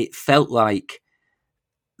metaphor, but it felt like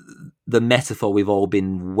the metaphor we've all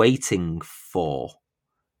been waiting for,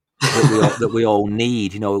 that we all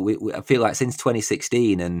need. You know, I feel like since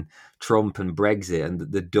 2016 and Trump and Brexit and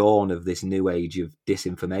the dawn of this new age of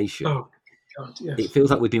disinformation, Oh God, yes. it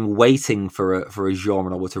feels like we've been waiting for a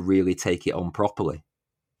genre novel to really take it on properly.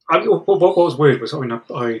 What was weird was, I mean,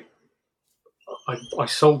 I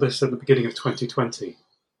sold this at the beginning of 2020,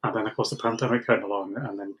 and then of course the pandemic came along,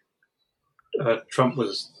 and then Trump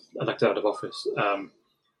was elected out of office. And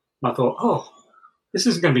I thought, oh, this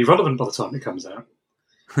isn't going to be relevant by the time it comes out.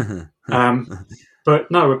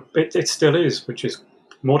 But no, it still is, which is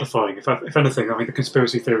mortifying. If anything, I mean, the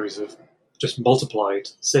conspiracy theories have just multiplied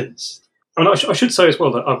since. And I should say as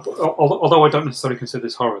well that although I don't necessarily consider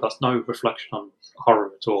this horror, that's no reflection on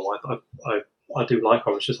horror at all. I do like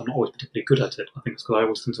horror, it's just I'm not always particularly good at it. I think it's because I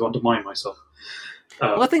always tend to undermine myself.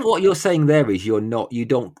 Well, I think what you're saying there is you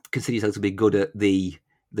don't consider yourself to be good at the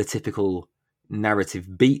typical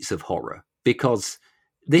narrative beats of horror, because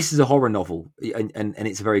this is a horror novel, and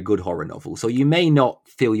it's a very good horror novel. So you may not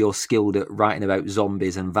feel you're skilled at writing about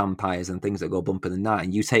zombies and vampires and things that go bump in the night,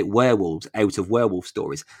 and you take werewolves out of werewolf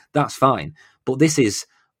stories. That's fine. But this is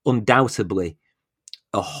undoubtedly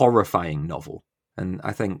a horrifying novel. And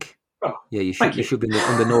I think, you should be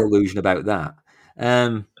under no illusion about that.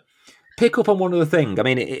 Pick up on one other thing. I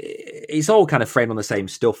mean, it's all kind of framed on the same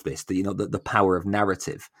stuff, the power of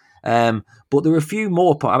narrative. But there are a few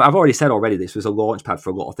more. I've already said this was a launch pad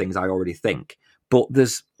for a lot of things I already think. But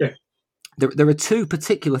there are two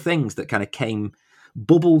particular things that kind of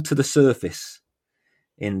bubbled to the surface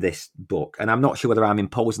in this book. And I'm not sure whether I'm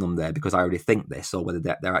imposing them there because I already think this or whether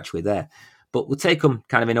they're actually there. But we'll take them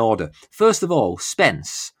kind of in order. First of all,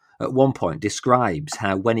 Spence at one point describes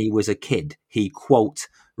how when he was a kid, he, quote,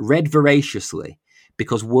 read voraciously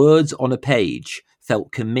because words on a page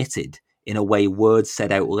felt committed in a way words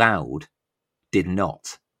said out loud did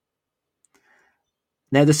not.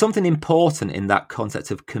 Now, there's something important in that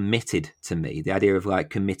concept of committed to me, the idea of like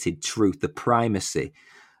committed truth, the primacy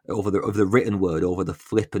of the written word over the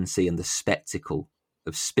flippancy and the spectacle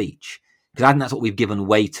of speech. Because I think that's what we've given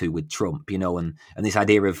way to with Trump, and this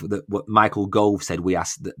idea of what Michael Gove said.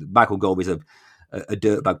 Michael Gove is a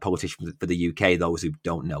dirtbag politician for the UK, those who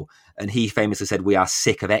don't know. And he famously said, we are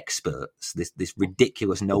sick of experts, this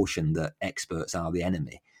ridiculous notion that experts are the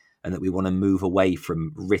enemy and that we want to move away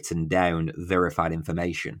from written down, verified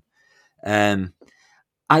information. I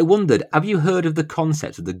wondered, have you heard of the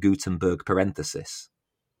concept of the Gutenberg parenthesis?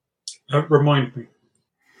 Remind me.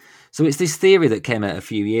 So it's this theory that came out a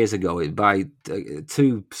few years ago by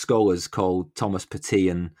two scholars called Thomas Petit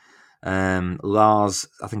and Lars,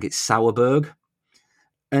 I think it's Sauerberg.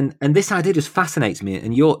 And this idea just fascinates me.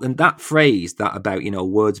 And that phrase that about,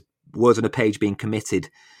 words on a page being committed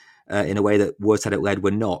in a way that words said out loud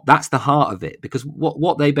were not, that's the heart of it. Because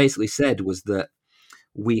what they basically said was that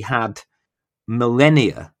we had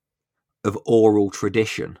millennia of oral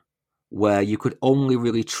tradition where you could only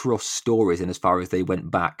really trust stories in as far as they went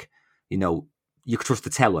back. You could trust the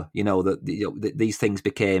teller, that these things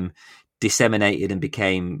became disseminated and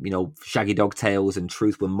became, shaggy dog tales, and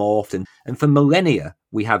truth were morphed. And for millennia,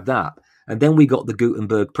 we had that. And then we got the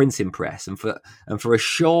Gutenberg printing press. And for a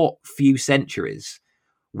short few centuries,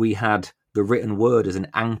 we had the written word as an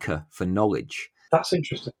anchor for knowledge. That's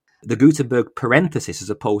interesting. The Gutenberg parenthesis, as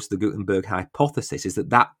opposed to the Gutenberg hypothesis, is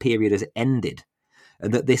that period has ended.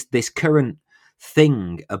 And that this current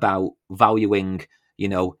thing about valuing,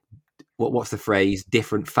 what's the phrase?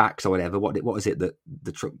 Different facts or whatever. What is it that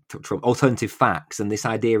the Trump alternative facts, and this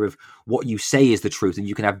idea of what you say is the truth, and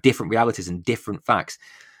you can have different realities and different facts.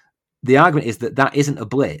 The argument is that isn't a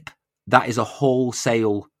blip. That is a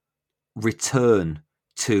wholesale return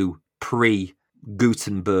to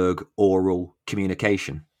pre-Gutenberg oral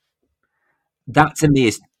communication. That to me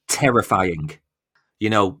is terrifying.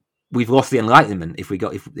 We've lost the Enlightenment if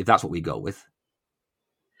that's what we go with.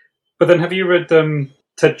 But then, have you read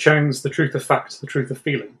Ted Chiang's The Truth of Fact, The Truth of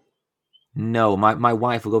Feeling? No, my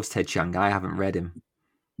wife loves Ted Chiang. I haven't read him.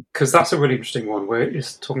 Because that's a really interesting one, where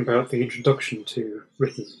it's talking about the introduction to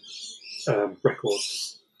written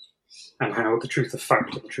records and how the truth of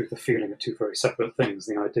fact and the truth of feeling are two very separate things.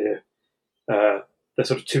 The idea, there's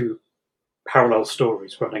sort of two parallel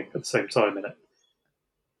stories running at the same time in it.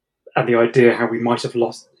 And the idea how we might have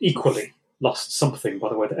lost something by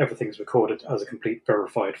the way that everything's recorded as a complete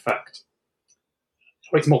verified fact.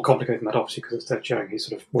 It's more complicated than that, obviously, because it's Ted Chiang. He's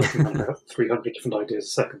sort of working on about 300 different ideas a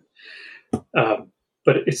second.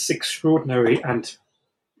 But it's extraordinary, and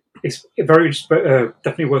it's very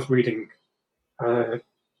definitely worth reading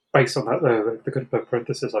based on that the Gutenberg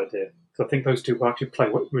parenthesis idea. So I think those two will actually play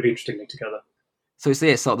really interestingly together. So it's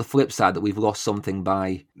sort of the flip side, that we've lost something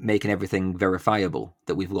by making everything verifiable,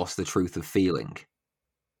 that we've lost the truth of feeling.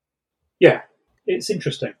 Yeah, it's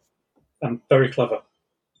interesting and very clever.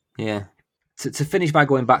 Yeah. To finish by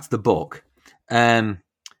going back to the book,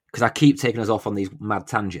 because I keep taking us off on these mad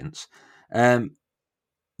tangents, the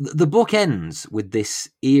book ends with this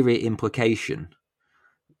eerie implication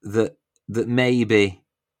that maybe,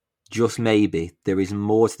 just maybe, there is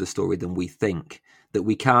more to the story than we think, that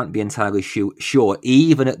we can't be entirely sure,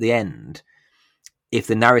 even at the end, if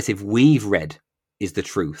the narrative we've read is the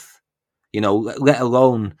truth. Let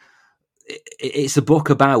alone, it's a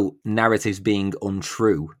book about narratives being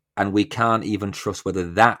untrue, and we can't even trust whether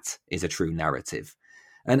that is a true narrative.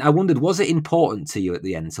 And I wondered, was it important to you at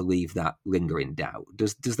the end to leave that lingering doubt?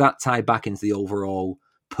 Does that tie back into the overall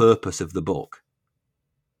purpose of the book?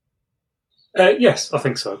 Yes, I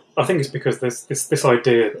think so. I think it's because there's this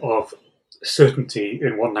idea of certainty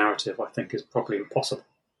in one narrative, I think, is probably impossible.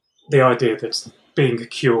 The idea that being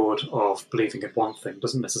cured of believing in one thing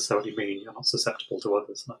doesn't necessarily mean you're not susceptible to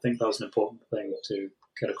others. And I think that was an important thing to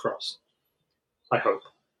get across, I hope.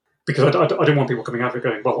 Because I don't want people coming out of it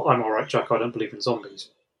going, well, I'm all right, Jack, I don't believe in zombies.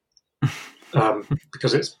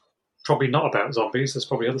 Because it's probably not about zombies. There's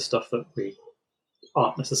probably other stuff that we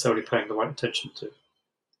aren't necessarily paying the right attention to.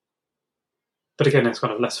 But again, it's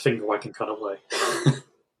kind of less finger-wagging kind of way.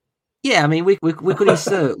 Yeah, I mean, we could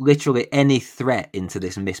insert literally any threat into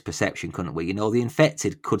this misperception, couldn't we? The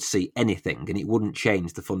infected could see anything, and it wouldn't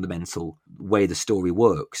change the fundamental way the story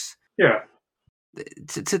works. Yeah.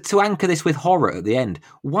 To anchor this with horror at the end,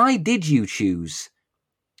 why did you choose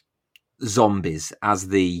zombies as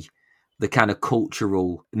the kind of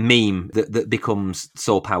cultural meme that becomes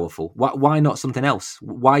so powerful? Why not something else?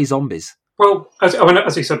 Why zombies? Well,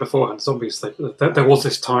 as you said beforehand, zombies, there was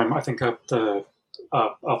this time, I think, after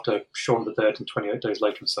Shaun of the Dead and 28 Days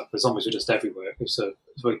Later and stuff, the zombies were just everywhere. It was a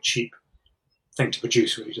very cheap thing to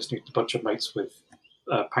produce, where you just need a bunch of mates with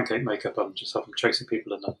pancake makeup and just have them chasing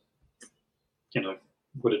people in a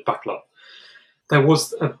wooded backlot. There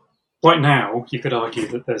was, right now, you could argue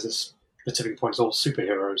that the tipping point is all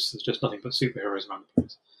superheroes. There's just nothing but superheroes around the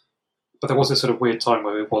place. But there was this sort of weird time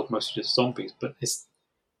where it was mostly just zombies, but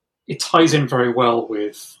it ties in very well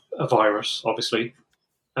with a virus, obviously,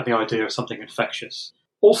 and the idea of something infectious.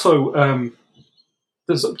 Also,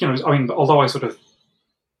 there's, although I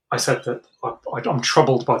said that I'm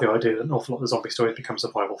troubled by the idea that an awful lot of zombie stories become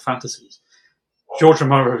survival fantasies. George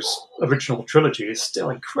Romero's original trilogy is still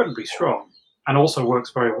incredibly strong and also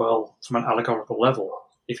works very well from an allegorical level,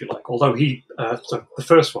 if you like. Although so the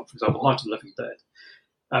first one, for example, Night of the Living Dead,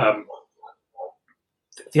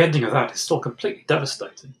 the ending of that is still completely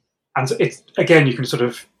devastating. And it's, again, you can sort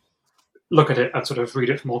of look at it and sort of read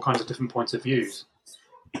it from all kinds of different points of views.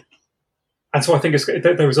 And so I think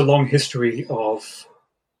there is a long history of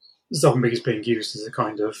zombies being used as a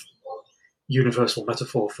kind of universal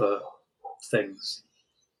metaphor for things.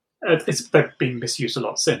 They've been misused a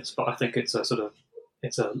lot since, but I think it's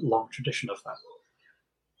a long tradition of that.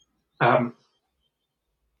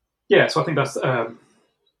 So I think that's. So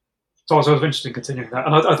I was interested in continuing that,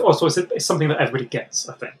 and I also it's something that everybody gets.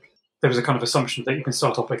 I think there was a kind of assumption that you can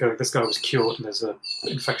start off by going, "This guy was cured," and there's an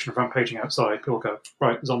infection rampaging outside. People go,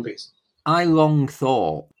 "Right, zombies." I long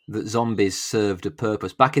thought that zombies served a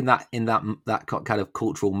purpose back in that kind of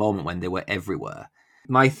cultural moment when they were everywhere.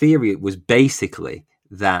 My theory was basically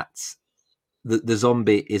that the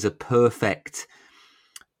zombie is a perfect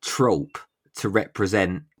trope to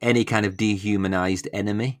represent any kind of dehumanized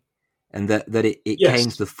enemy, and that it Yes. came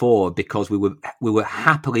to the fore because we were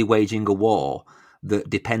happily waging a war that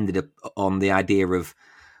depended on the idea of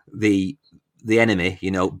the enemy,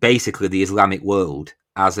 basically the Islamic world,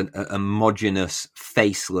 as a homogenous,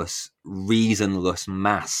 faceless, reasonless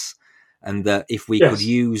mass. And that if we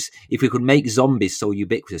could make zombies so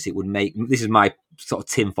ubiquitous, it would make, this is my sort of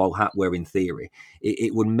tinfoil hat wearing theory,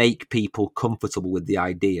 it would make people comfortable with the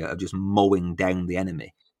idea of just mowing down the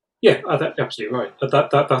enemy. Yeah, that's absolutely right.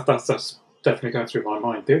 That's definitely going through my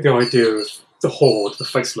mind. The idea of the horde, the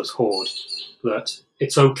faceless horde, that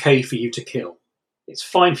it's okay for you to kill. It's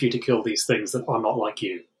fine for you to kill these things that are not like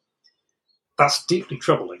you. That's deeply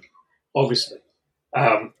troubling, obviously.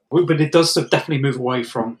 But it does definitely move away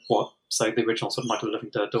from what, say, the original sort of Night of the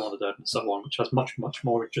Living Dead, Dawn of the Dead, and so on, which has much, much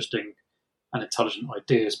more interesting and intelligent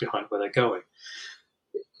ideas behind where they're going.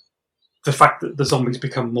 The fact that the zombies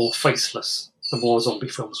become more faceless the more zombie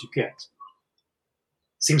films you get.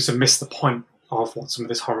 Seems to miss the point of what some of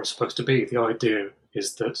this horror is supposed to be. The idea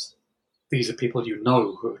is that these are people you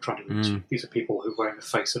know who are trying to reach you. These are people who are wearing the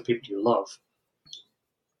face of people you love.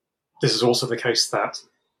 This is also the case that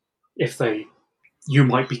you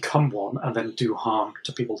might become one and then do harm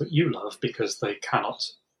to people that you love because they cannot,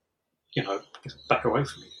 back away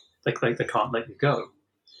from you. They can't let you go.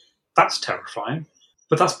 That's terrifying.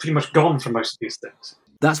 But that's pretty much gone from most of these things.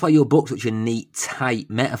 That's why your book's such a neat, tight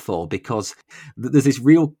metaphor, because there's this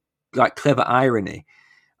real, clever irony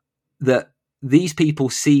that these people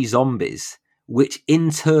see zombies, which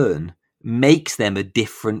in turn makes them a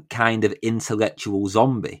different kind of intellectual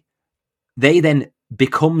zombie. They then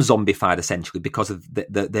become zombified, essentially, because of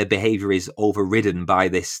their behaviour is overridden by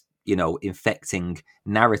this, infecting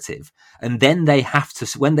narrative. And then they have to,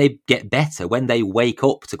 when they get better, when they wake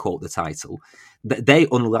up, to quote the title, they,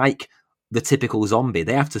 unlike the typical zombie,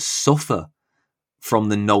 they have to suffer from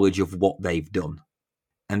the knowledge of what they've done.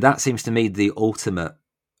 And that seems to me the ultimate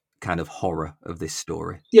kind of horror of this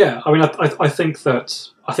story. Yeah, I mean, I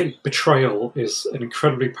think betrayal is an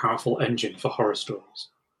incredibly powerful engine for horror stories.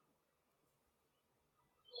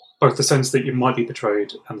 Both the sense that you might be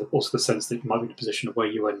betrayed and also the sense that you might be in a position where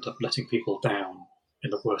you end up letting people down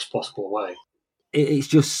in the worst possible way. It's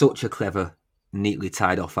just such a clever, neatly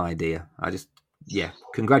tied off idea.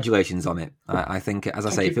 Congratulations on it. I think, as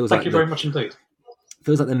I say, it feels like... Thank you very much indeed.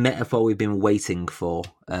 Feels like the metaphor we've been waiting for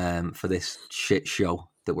this shit show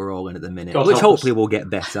that we're all in at the minute, which hopefully will get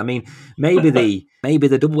better. I mean, maybe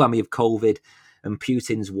the double whammy of COVID and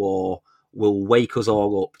Putin's war will wake us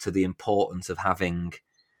all up to the importance of having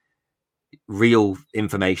real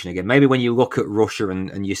information again. Maybe when you look at Russia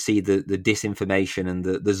and you see the disinformation and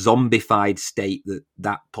the zombified state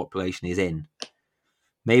that population is in,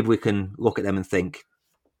 maybe we can look at them and think,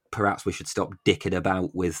 perhaps we should stop dicking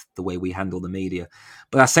about with the way we handle the media.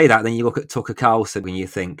 But I say that, then you look at Tucker Carlson and you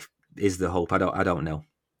think, is there hope? I don't know.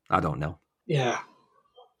 Yeah.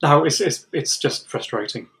 No, it's just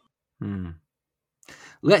frustrating.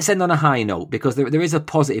 Let's end on a high note, because there is a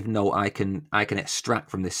positive note I can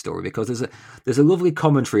extract from this story, because there's a lovely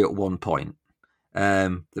commentary at one point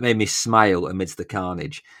that made me smile amidst the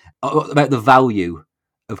carnage about the value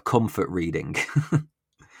of comfort reading.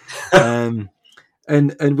 And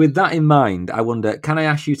with that in mind, I wonder, can I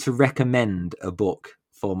ask you to recommend a book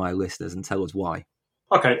for my listeners and tell us why?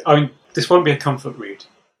 Okay, I mean, this won't be a comfort read.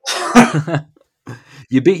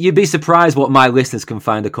 You'd be surprised what my listeners can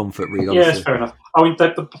find a comfort read. Honestly. Yes, fair enough. I mean,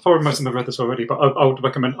 probably most of them have read this already, but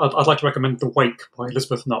I'd like to recommend The Wake by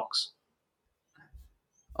Elizabeth Knox.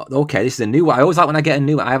 Okay, this is a new one. I always like when I get a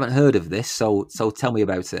new one. I haven't heard of this, so tell me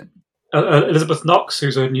about it. Elizabeth Knox,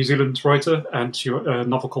 who's a New Zealand writer, and she wrote a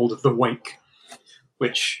novel called The Wake,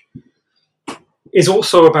 which is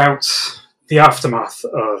also about the aftermath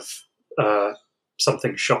of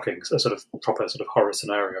something shocking, a sort of proper sort of horror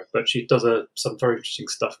scenario. But she does some very interesting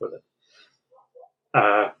stuff with it.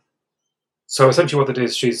 So essentially, what it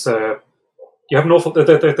is, you have an awful.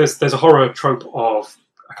 There's a horror trope of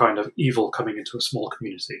a kind of evil coming into a small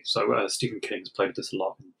community. So Stephen King's played this a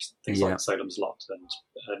lot, in things like Salem's Lot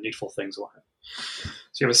and Needful Things. Or whatever.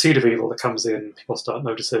 So you have a seed of evil that comes in, people start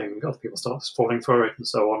noticing, other people start falling for it, and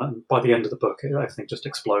so on. And by the end of the book, everything just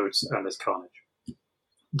explodes and there's carnage.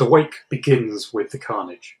 The Wake begins with the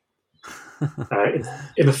carnage.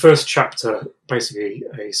 In the first chapter, basically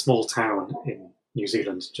a small town in New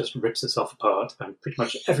Zealand just rips itself apart, and pretty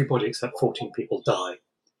much everybody except 14 people die.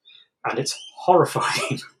 And it's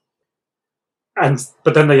horrifying.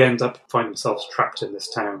 But then they end up finding themselves trapped in this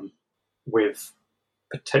town with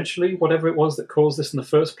potentially whatever it was that caused this in the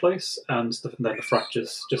first place, and then the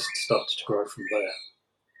fractures just start to grow from there.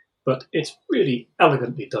 But it's really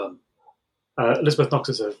elegantly done. Elizabeth Knox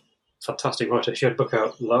is a fantastic writer. She had a book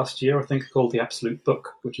out last year, I think, called The Absolute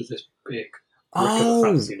Book, which is this big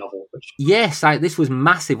fantasy novel. Yes, this was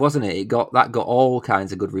massive, wasn't it? That got all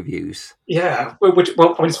kinds of good reviews. Yeah,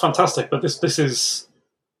 it's fantastic. But this is,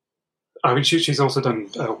 I mean, she's also done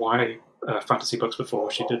YA fantasy books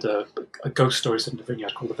before. She did a ghost story set in the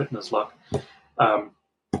vineyard called The Vintner's Luck.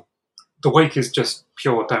 The Wake is just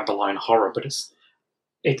pure down the line horror, but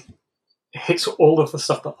it hits all of the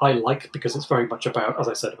stuff that I like, because it's very much about, as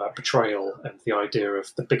I said, about betrayal and the idea of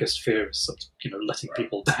the biggest fear is, letting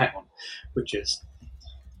people down, which is,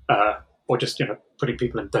 or just putting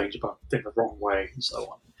people in danger in the wrong way and so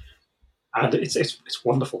on. And it's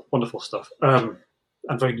wonderful, wonderful stuff, and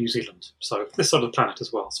very New Zealand. So this sort of planet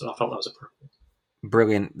as well. So I felt that was appropriate.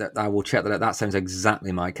 Brilliant. I will check that out. That sounds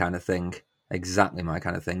exactly my kind of thing. I'll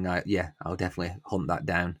definitely hunt that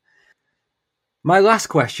down. My last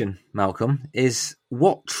question, Malcolm, is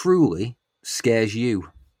what truly scares you?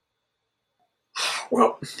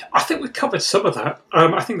 Well, I think we've covered some of that.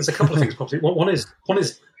 I think there's a couple of things probably. One is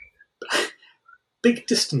big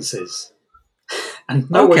distances and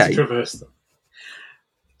no way to traverse them.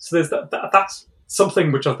 So there's that's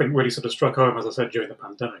something which I think really sort of struck home, as I said, during the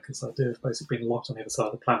pandemic. This idea of basically being locked on the other side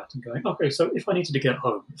of the planet and going, okay, so if I needed to get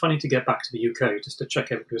home, if I need to get back to the UK just to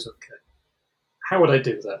check everybody was okay, how would I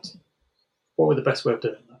do that? What would the best way of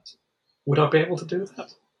doing that? Would I be able to do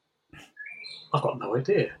that? I've got no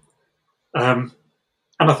idea. And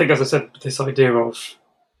I think, as I said, this idea of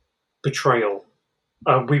betrayal,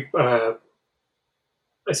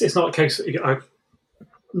 it's not a case.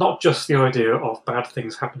 Not just the idea of bad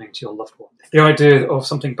things happening to your loved one. The idea of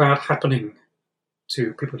something bad happening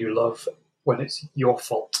to people you love when it's your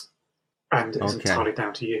fault and it's entirely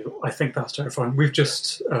down to you. I think that's terrifying. We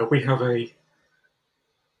have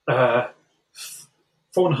a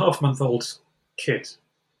 4.5-month-old kid,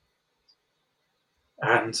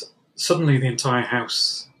 and suddenly the entire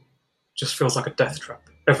house just feels like a death trap.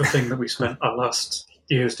 Everything that we spent our last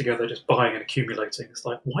years together just buying and accumulating. It's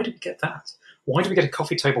like, why did we get that? Why do we get a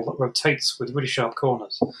coffee table that rotates with really sharp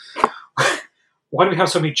corners? Why do we have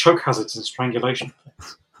so many choke hazards and strangulation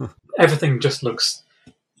things? Everything just looks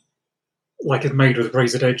like it's made with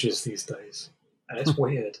razored edges these days. And it's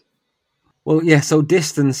weird. Well, yeah, so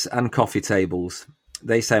distance and coffee tables,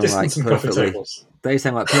 they sound like perfectly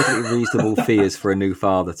reasonable fears for a new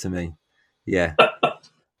father to me. Yeah.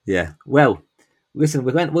 Yeah. Well, listen,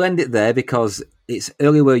 we'll end it there because it's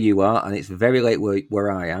early where you are and it's very late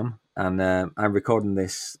where I am. And I'm recording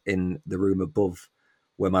this in the room above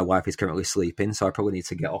where my wife is currently sleeping, so I probably need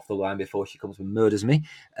to get off the line before she comes and murders me.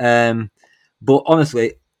 But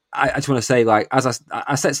honestly, I just want to say, like, as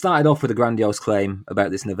I started off with a grandiose claim about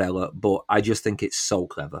this novella, but I just think it's so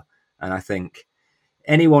clever. And I think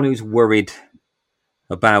anyone who's worried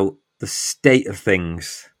about the state of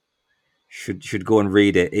things should go and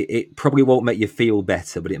read it. It probably won't make you feel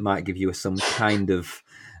better, but it might give you some kind of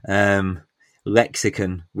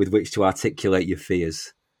lexicon with which to articulate your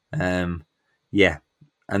fears. Yeah.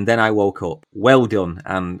 And then I woke up. Well done.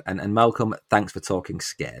 And Malcolm, thanks for talking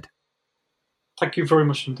scared. Thank you very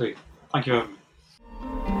much indeed. Thank you for having me.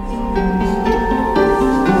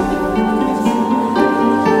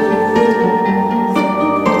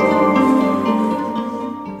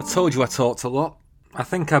 I told you I talked a lot. I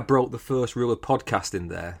think I broke the first rule of podcasting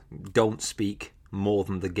there. Don't speak more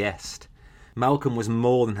than the guest. Malcolm was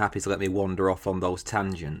more than happy to let me wander off on those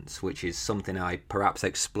tangents, which is something I perhaps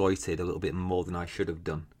exploited a little bit more than I should have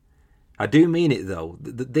done. I do mean it though.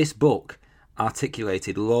 This book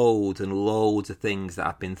articulated loads and loads of things that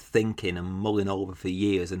I've been thinking and mulling over for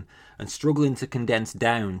years and struggling to condense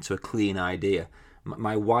down to a clean idea.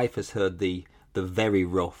 My wife has heard the very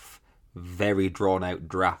rough, very drawn out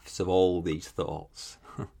drafts of all these thoughts.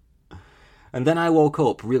 And then I woke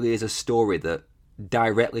up really as a story that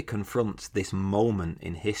directly confronts this moment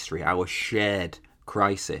in history, our shared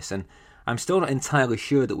crisis. And I'm still not entirely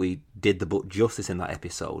sure that we did the book justice in that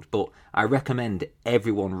episode, but I recommend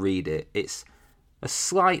everyone read it. It's a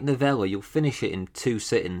slight novella. You'll finish it in 2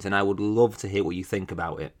 sittings, and I would love to hear what you think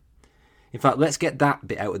about it. In fact, let's get that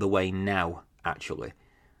bit out of the way now, actually.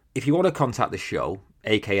 If you want to contact the show,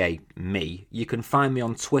 aka me, you can find me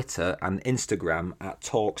on Twitter and Instagram at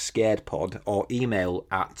TalkScaredPod or email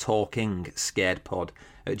at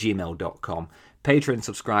talkingscaredpod@gmail.com. Patreon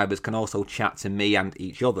subscribers can also chat to me and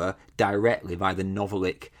each other directly via the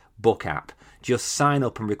Novelic book app. Just sign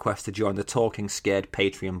up and request to join the Talking Scared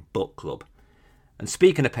Patreon book club. And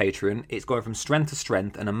speaking of Patreon, it's going from strength to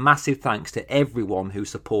strength, and a massive thanks to everyone who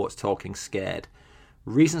supports Talking Scared.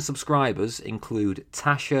 Recent subscribers include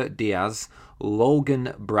Tasha Diaz,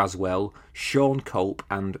 Logan Braswell, Sean Cope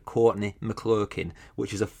and Courtney McClurkin,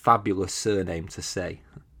 which is a fabulous surname to say.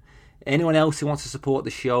 Anyone else who wants to support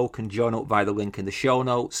the show can join up via the link in the show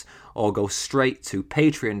notes or go straight to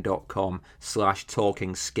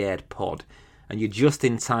patreon.com/talkingscaredpod. And you're just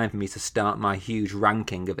in time for me to start my huge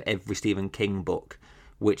ranking of every Stephen King book,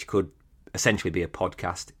 which could essentially be a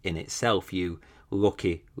podcast in itself, you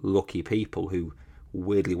lucky, lucky people who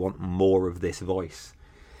weirdly want more of this voice.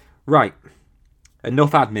 Right,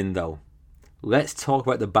 enough admin though. Let's talk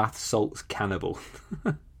about the bath salts cannibal.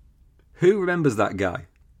 Who remembers that guy?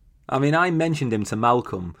 I mean, I mentioned him to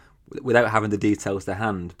Malcolm without having the details to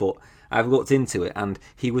hand, but I've looked into it and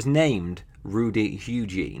he was named Rudy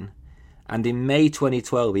Eugene, and in May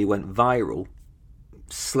 2012 he went viral,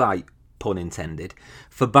 slight pun intended,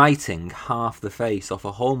 for biting half the face off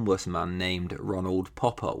a homeless man named Ronald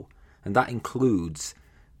Poppo, and that includes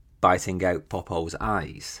biting out Poppo's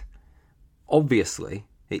eyes. Obviously,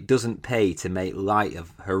 It doesn't pay to make light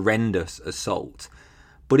of horrendous assault.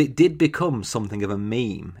 But it did become something of a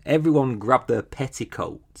meme. Everyone grabbed their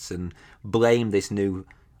petticoats and blamed this new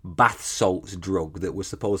bath salts drug that was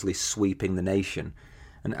supposedly sweeping the nation.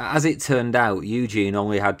 And as it turned out, Eugene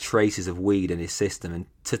only had traces of weed in his system, and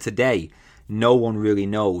to today, no one really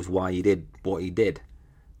knows why he did what he did.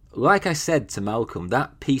 Like I said to Malcolm,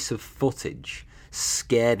 that piece of footage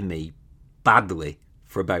scared me badly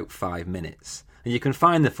for about 5 minutes. And you can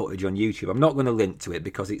find the footage on YouTube. I'm not going to link to it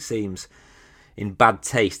because it seems in bad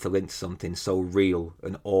taste to link to something so real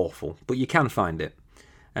and awful. But you can find it.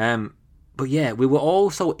 But yeah, we were all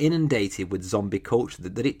so inundated with zombie culture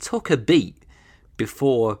that it took a beat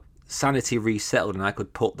before sanity resettled and I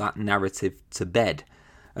could put that narrative to bed.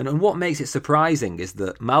 And what makes it surprising is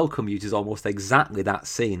that Malcolm uses almost exactly that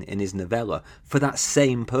scene in his novella for that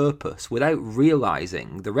same purpose without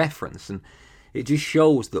realising the reference. And it just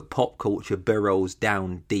shows that pop culture burrows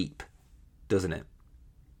down deep, doesn't it?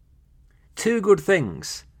 2 good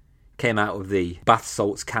things came out of the bath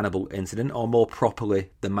salts cannibal incident, or more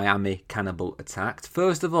properly, the Miami cannibal attack.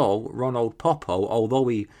 First of all, Ronald Popo, although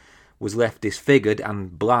he was left disfigured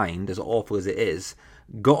and blind, as awful as it is,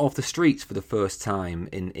 got off the streets for the first time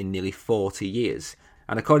in nearly 40 years.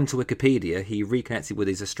 And according to Wikipedia, he reconnected with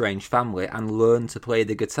his estranged family and learned to play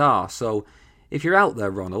the guitar. So, if you're out there,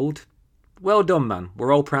 Ronald, well done, man.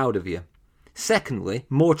 We're all proud of you. Secondly,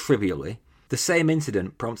 more trivially, the same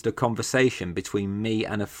incident prompted a conversation between me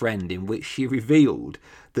and a friend in which she revealed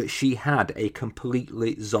that she had a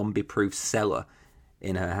completely zombie-proof cellar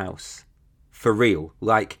in her house. For real,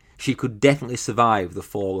 like she could definitely survive the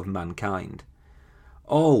fall of mankind.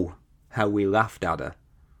 Oh, how we laughed at her.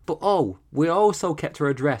 But oh, we also kept her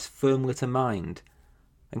address firmly to mind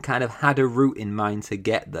and kind of had a route in mind to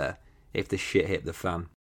get there if the shit hit the fan.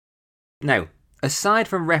 Now, aside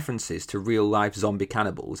from references to real-life zombie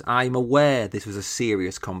cannibals, I'm aware this was a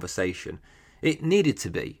serious conversation. It needed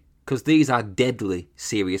to be, because these are deadly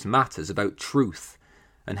serious matters about truth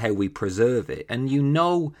and how we preserve it. And you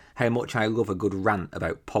know how much I love a good rant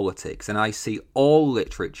about politics, and I see all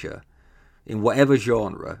literature, in whatever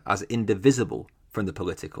genre, as indivisible from the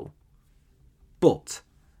political. But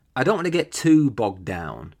I don't want to get too bogged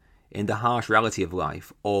down in the harsh reality of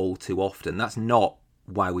life all too often. That's not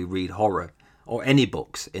why we read horror or any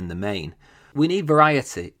books in the main. We need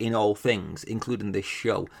variety in all things, including this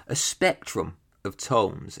show, a spectrum of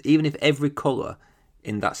tones, even if every colour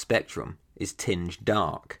in that spectrum is tinged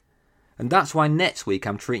dark. And that's why next week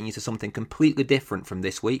I'm treating you to something completely different from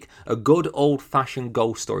this week, a good old-fashioned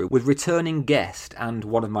ghost story with returning guest and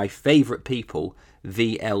one of my favourite people,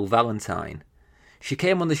 V.L. Valentine. She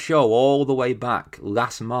came on the show all the way back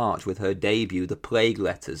last March with her debut, The Plague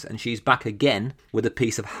Letters, and she's back again with a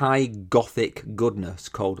piece of high gothic goodness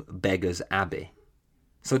called Beggar's Abbey.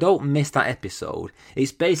 So don't miss that episode.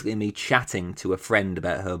 It's basically me chatting to a friend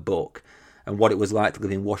about her book and what it was like to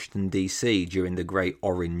live in Washington DC during the Great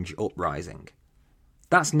Orange Uprising.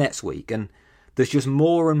 That's next week, and there's just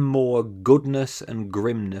more and more goodness and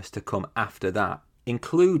grimness to come after that,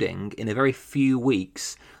 including, in a very few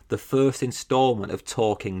weeks, the first instalment of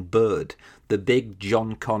Talking Bird, the big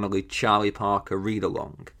John Connolly, Charlie Parker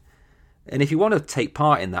read-along. And if you want to take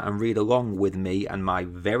part in that and read along with me and my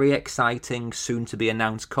very exciting,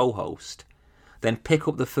 soon-to-be-announced co-host, then pick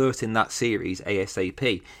up the first in that series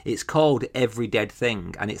ASAP. It's called Every Dead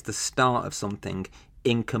Thing, and it's the start of something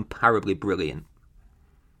incomparably brilliant.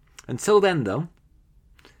 Until then, though,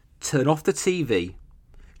 turn off the TV,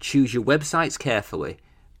 choose your websites carefully,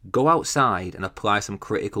 go outside and apply some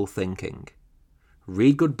critical thinking.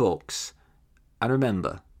 Read good books, and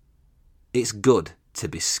remember, it's good to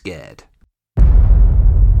be scared.